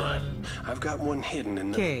stealth drive. I've got one hidden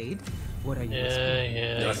in the... Cade, what are you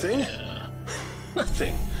Yeah. Nothing? Yeah.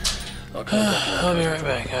 Nothing. I'll be right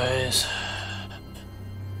back, guys.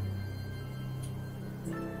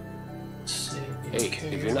 Hey,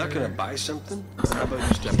 if you're not gonna buy something, how about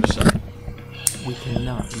you step aside? We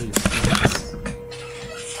cannot lose this.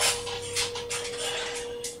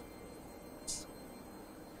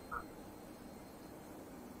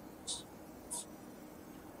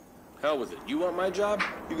 Hell with it. You want my job?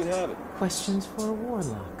 You can have it. Questions for a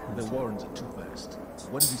warlock. The Warrens are too fast.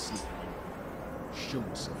 What did he see? Show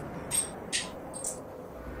yourself again.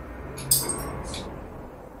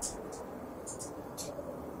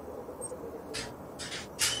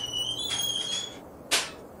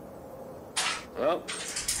 Well,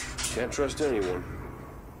 can't trust anyone.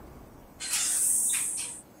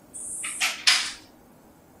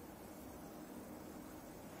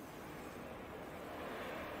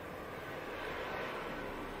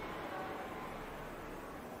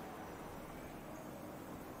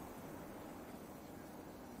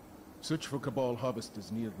 Search for Cabal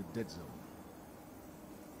harvesters near the dead zone.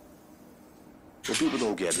 What people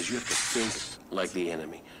don't get is you have to think like the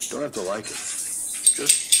enemy. Don't have to like it.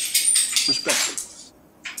 Just respect them.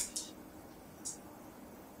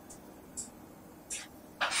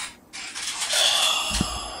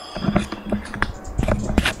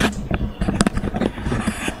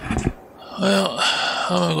 Well,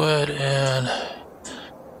 I'm gonna go ahead and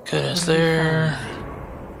cut us there.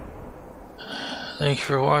 Thank you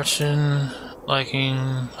for watching, liking,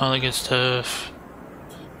 all that good stuff.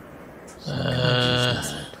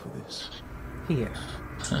 Here.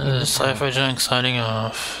 Sci-Fi Junk signing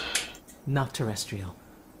off. Not terrestrial.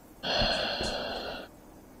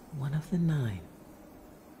 One of the 9.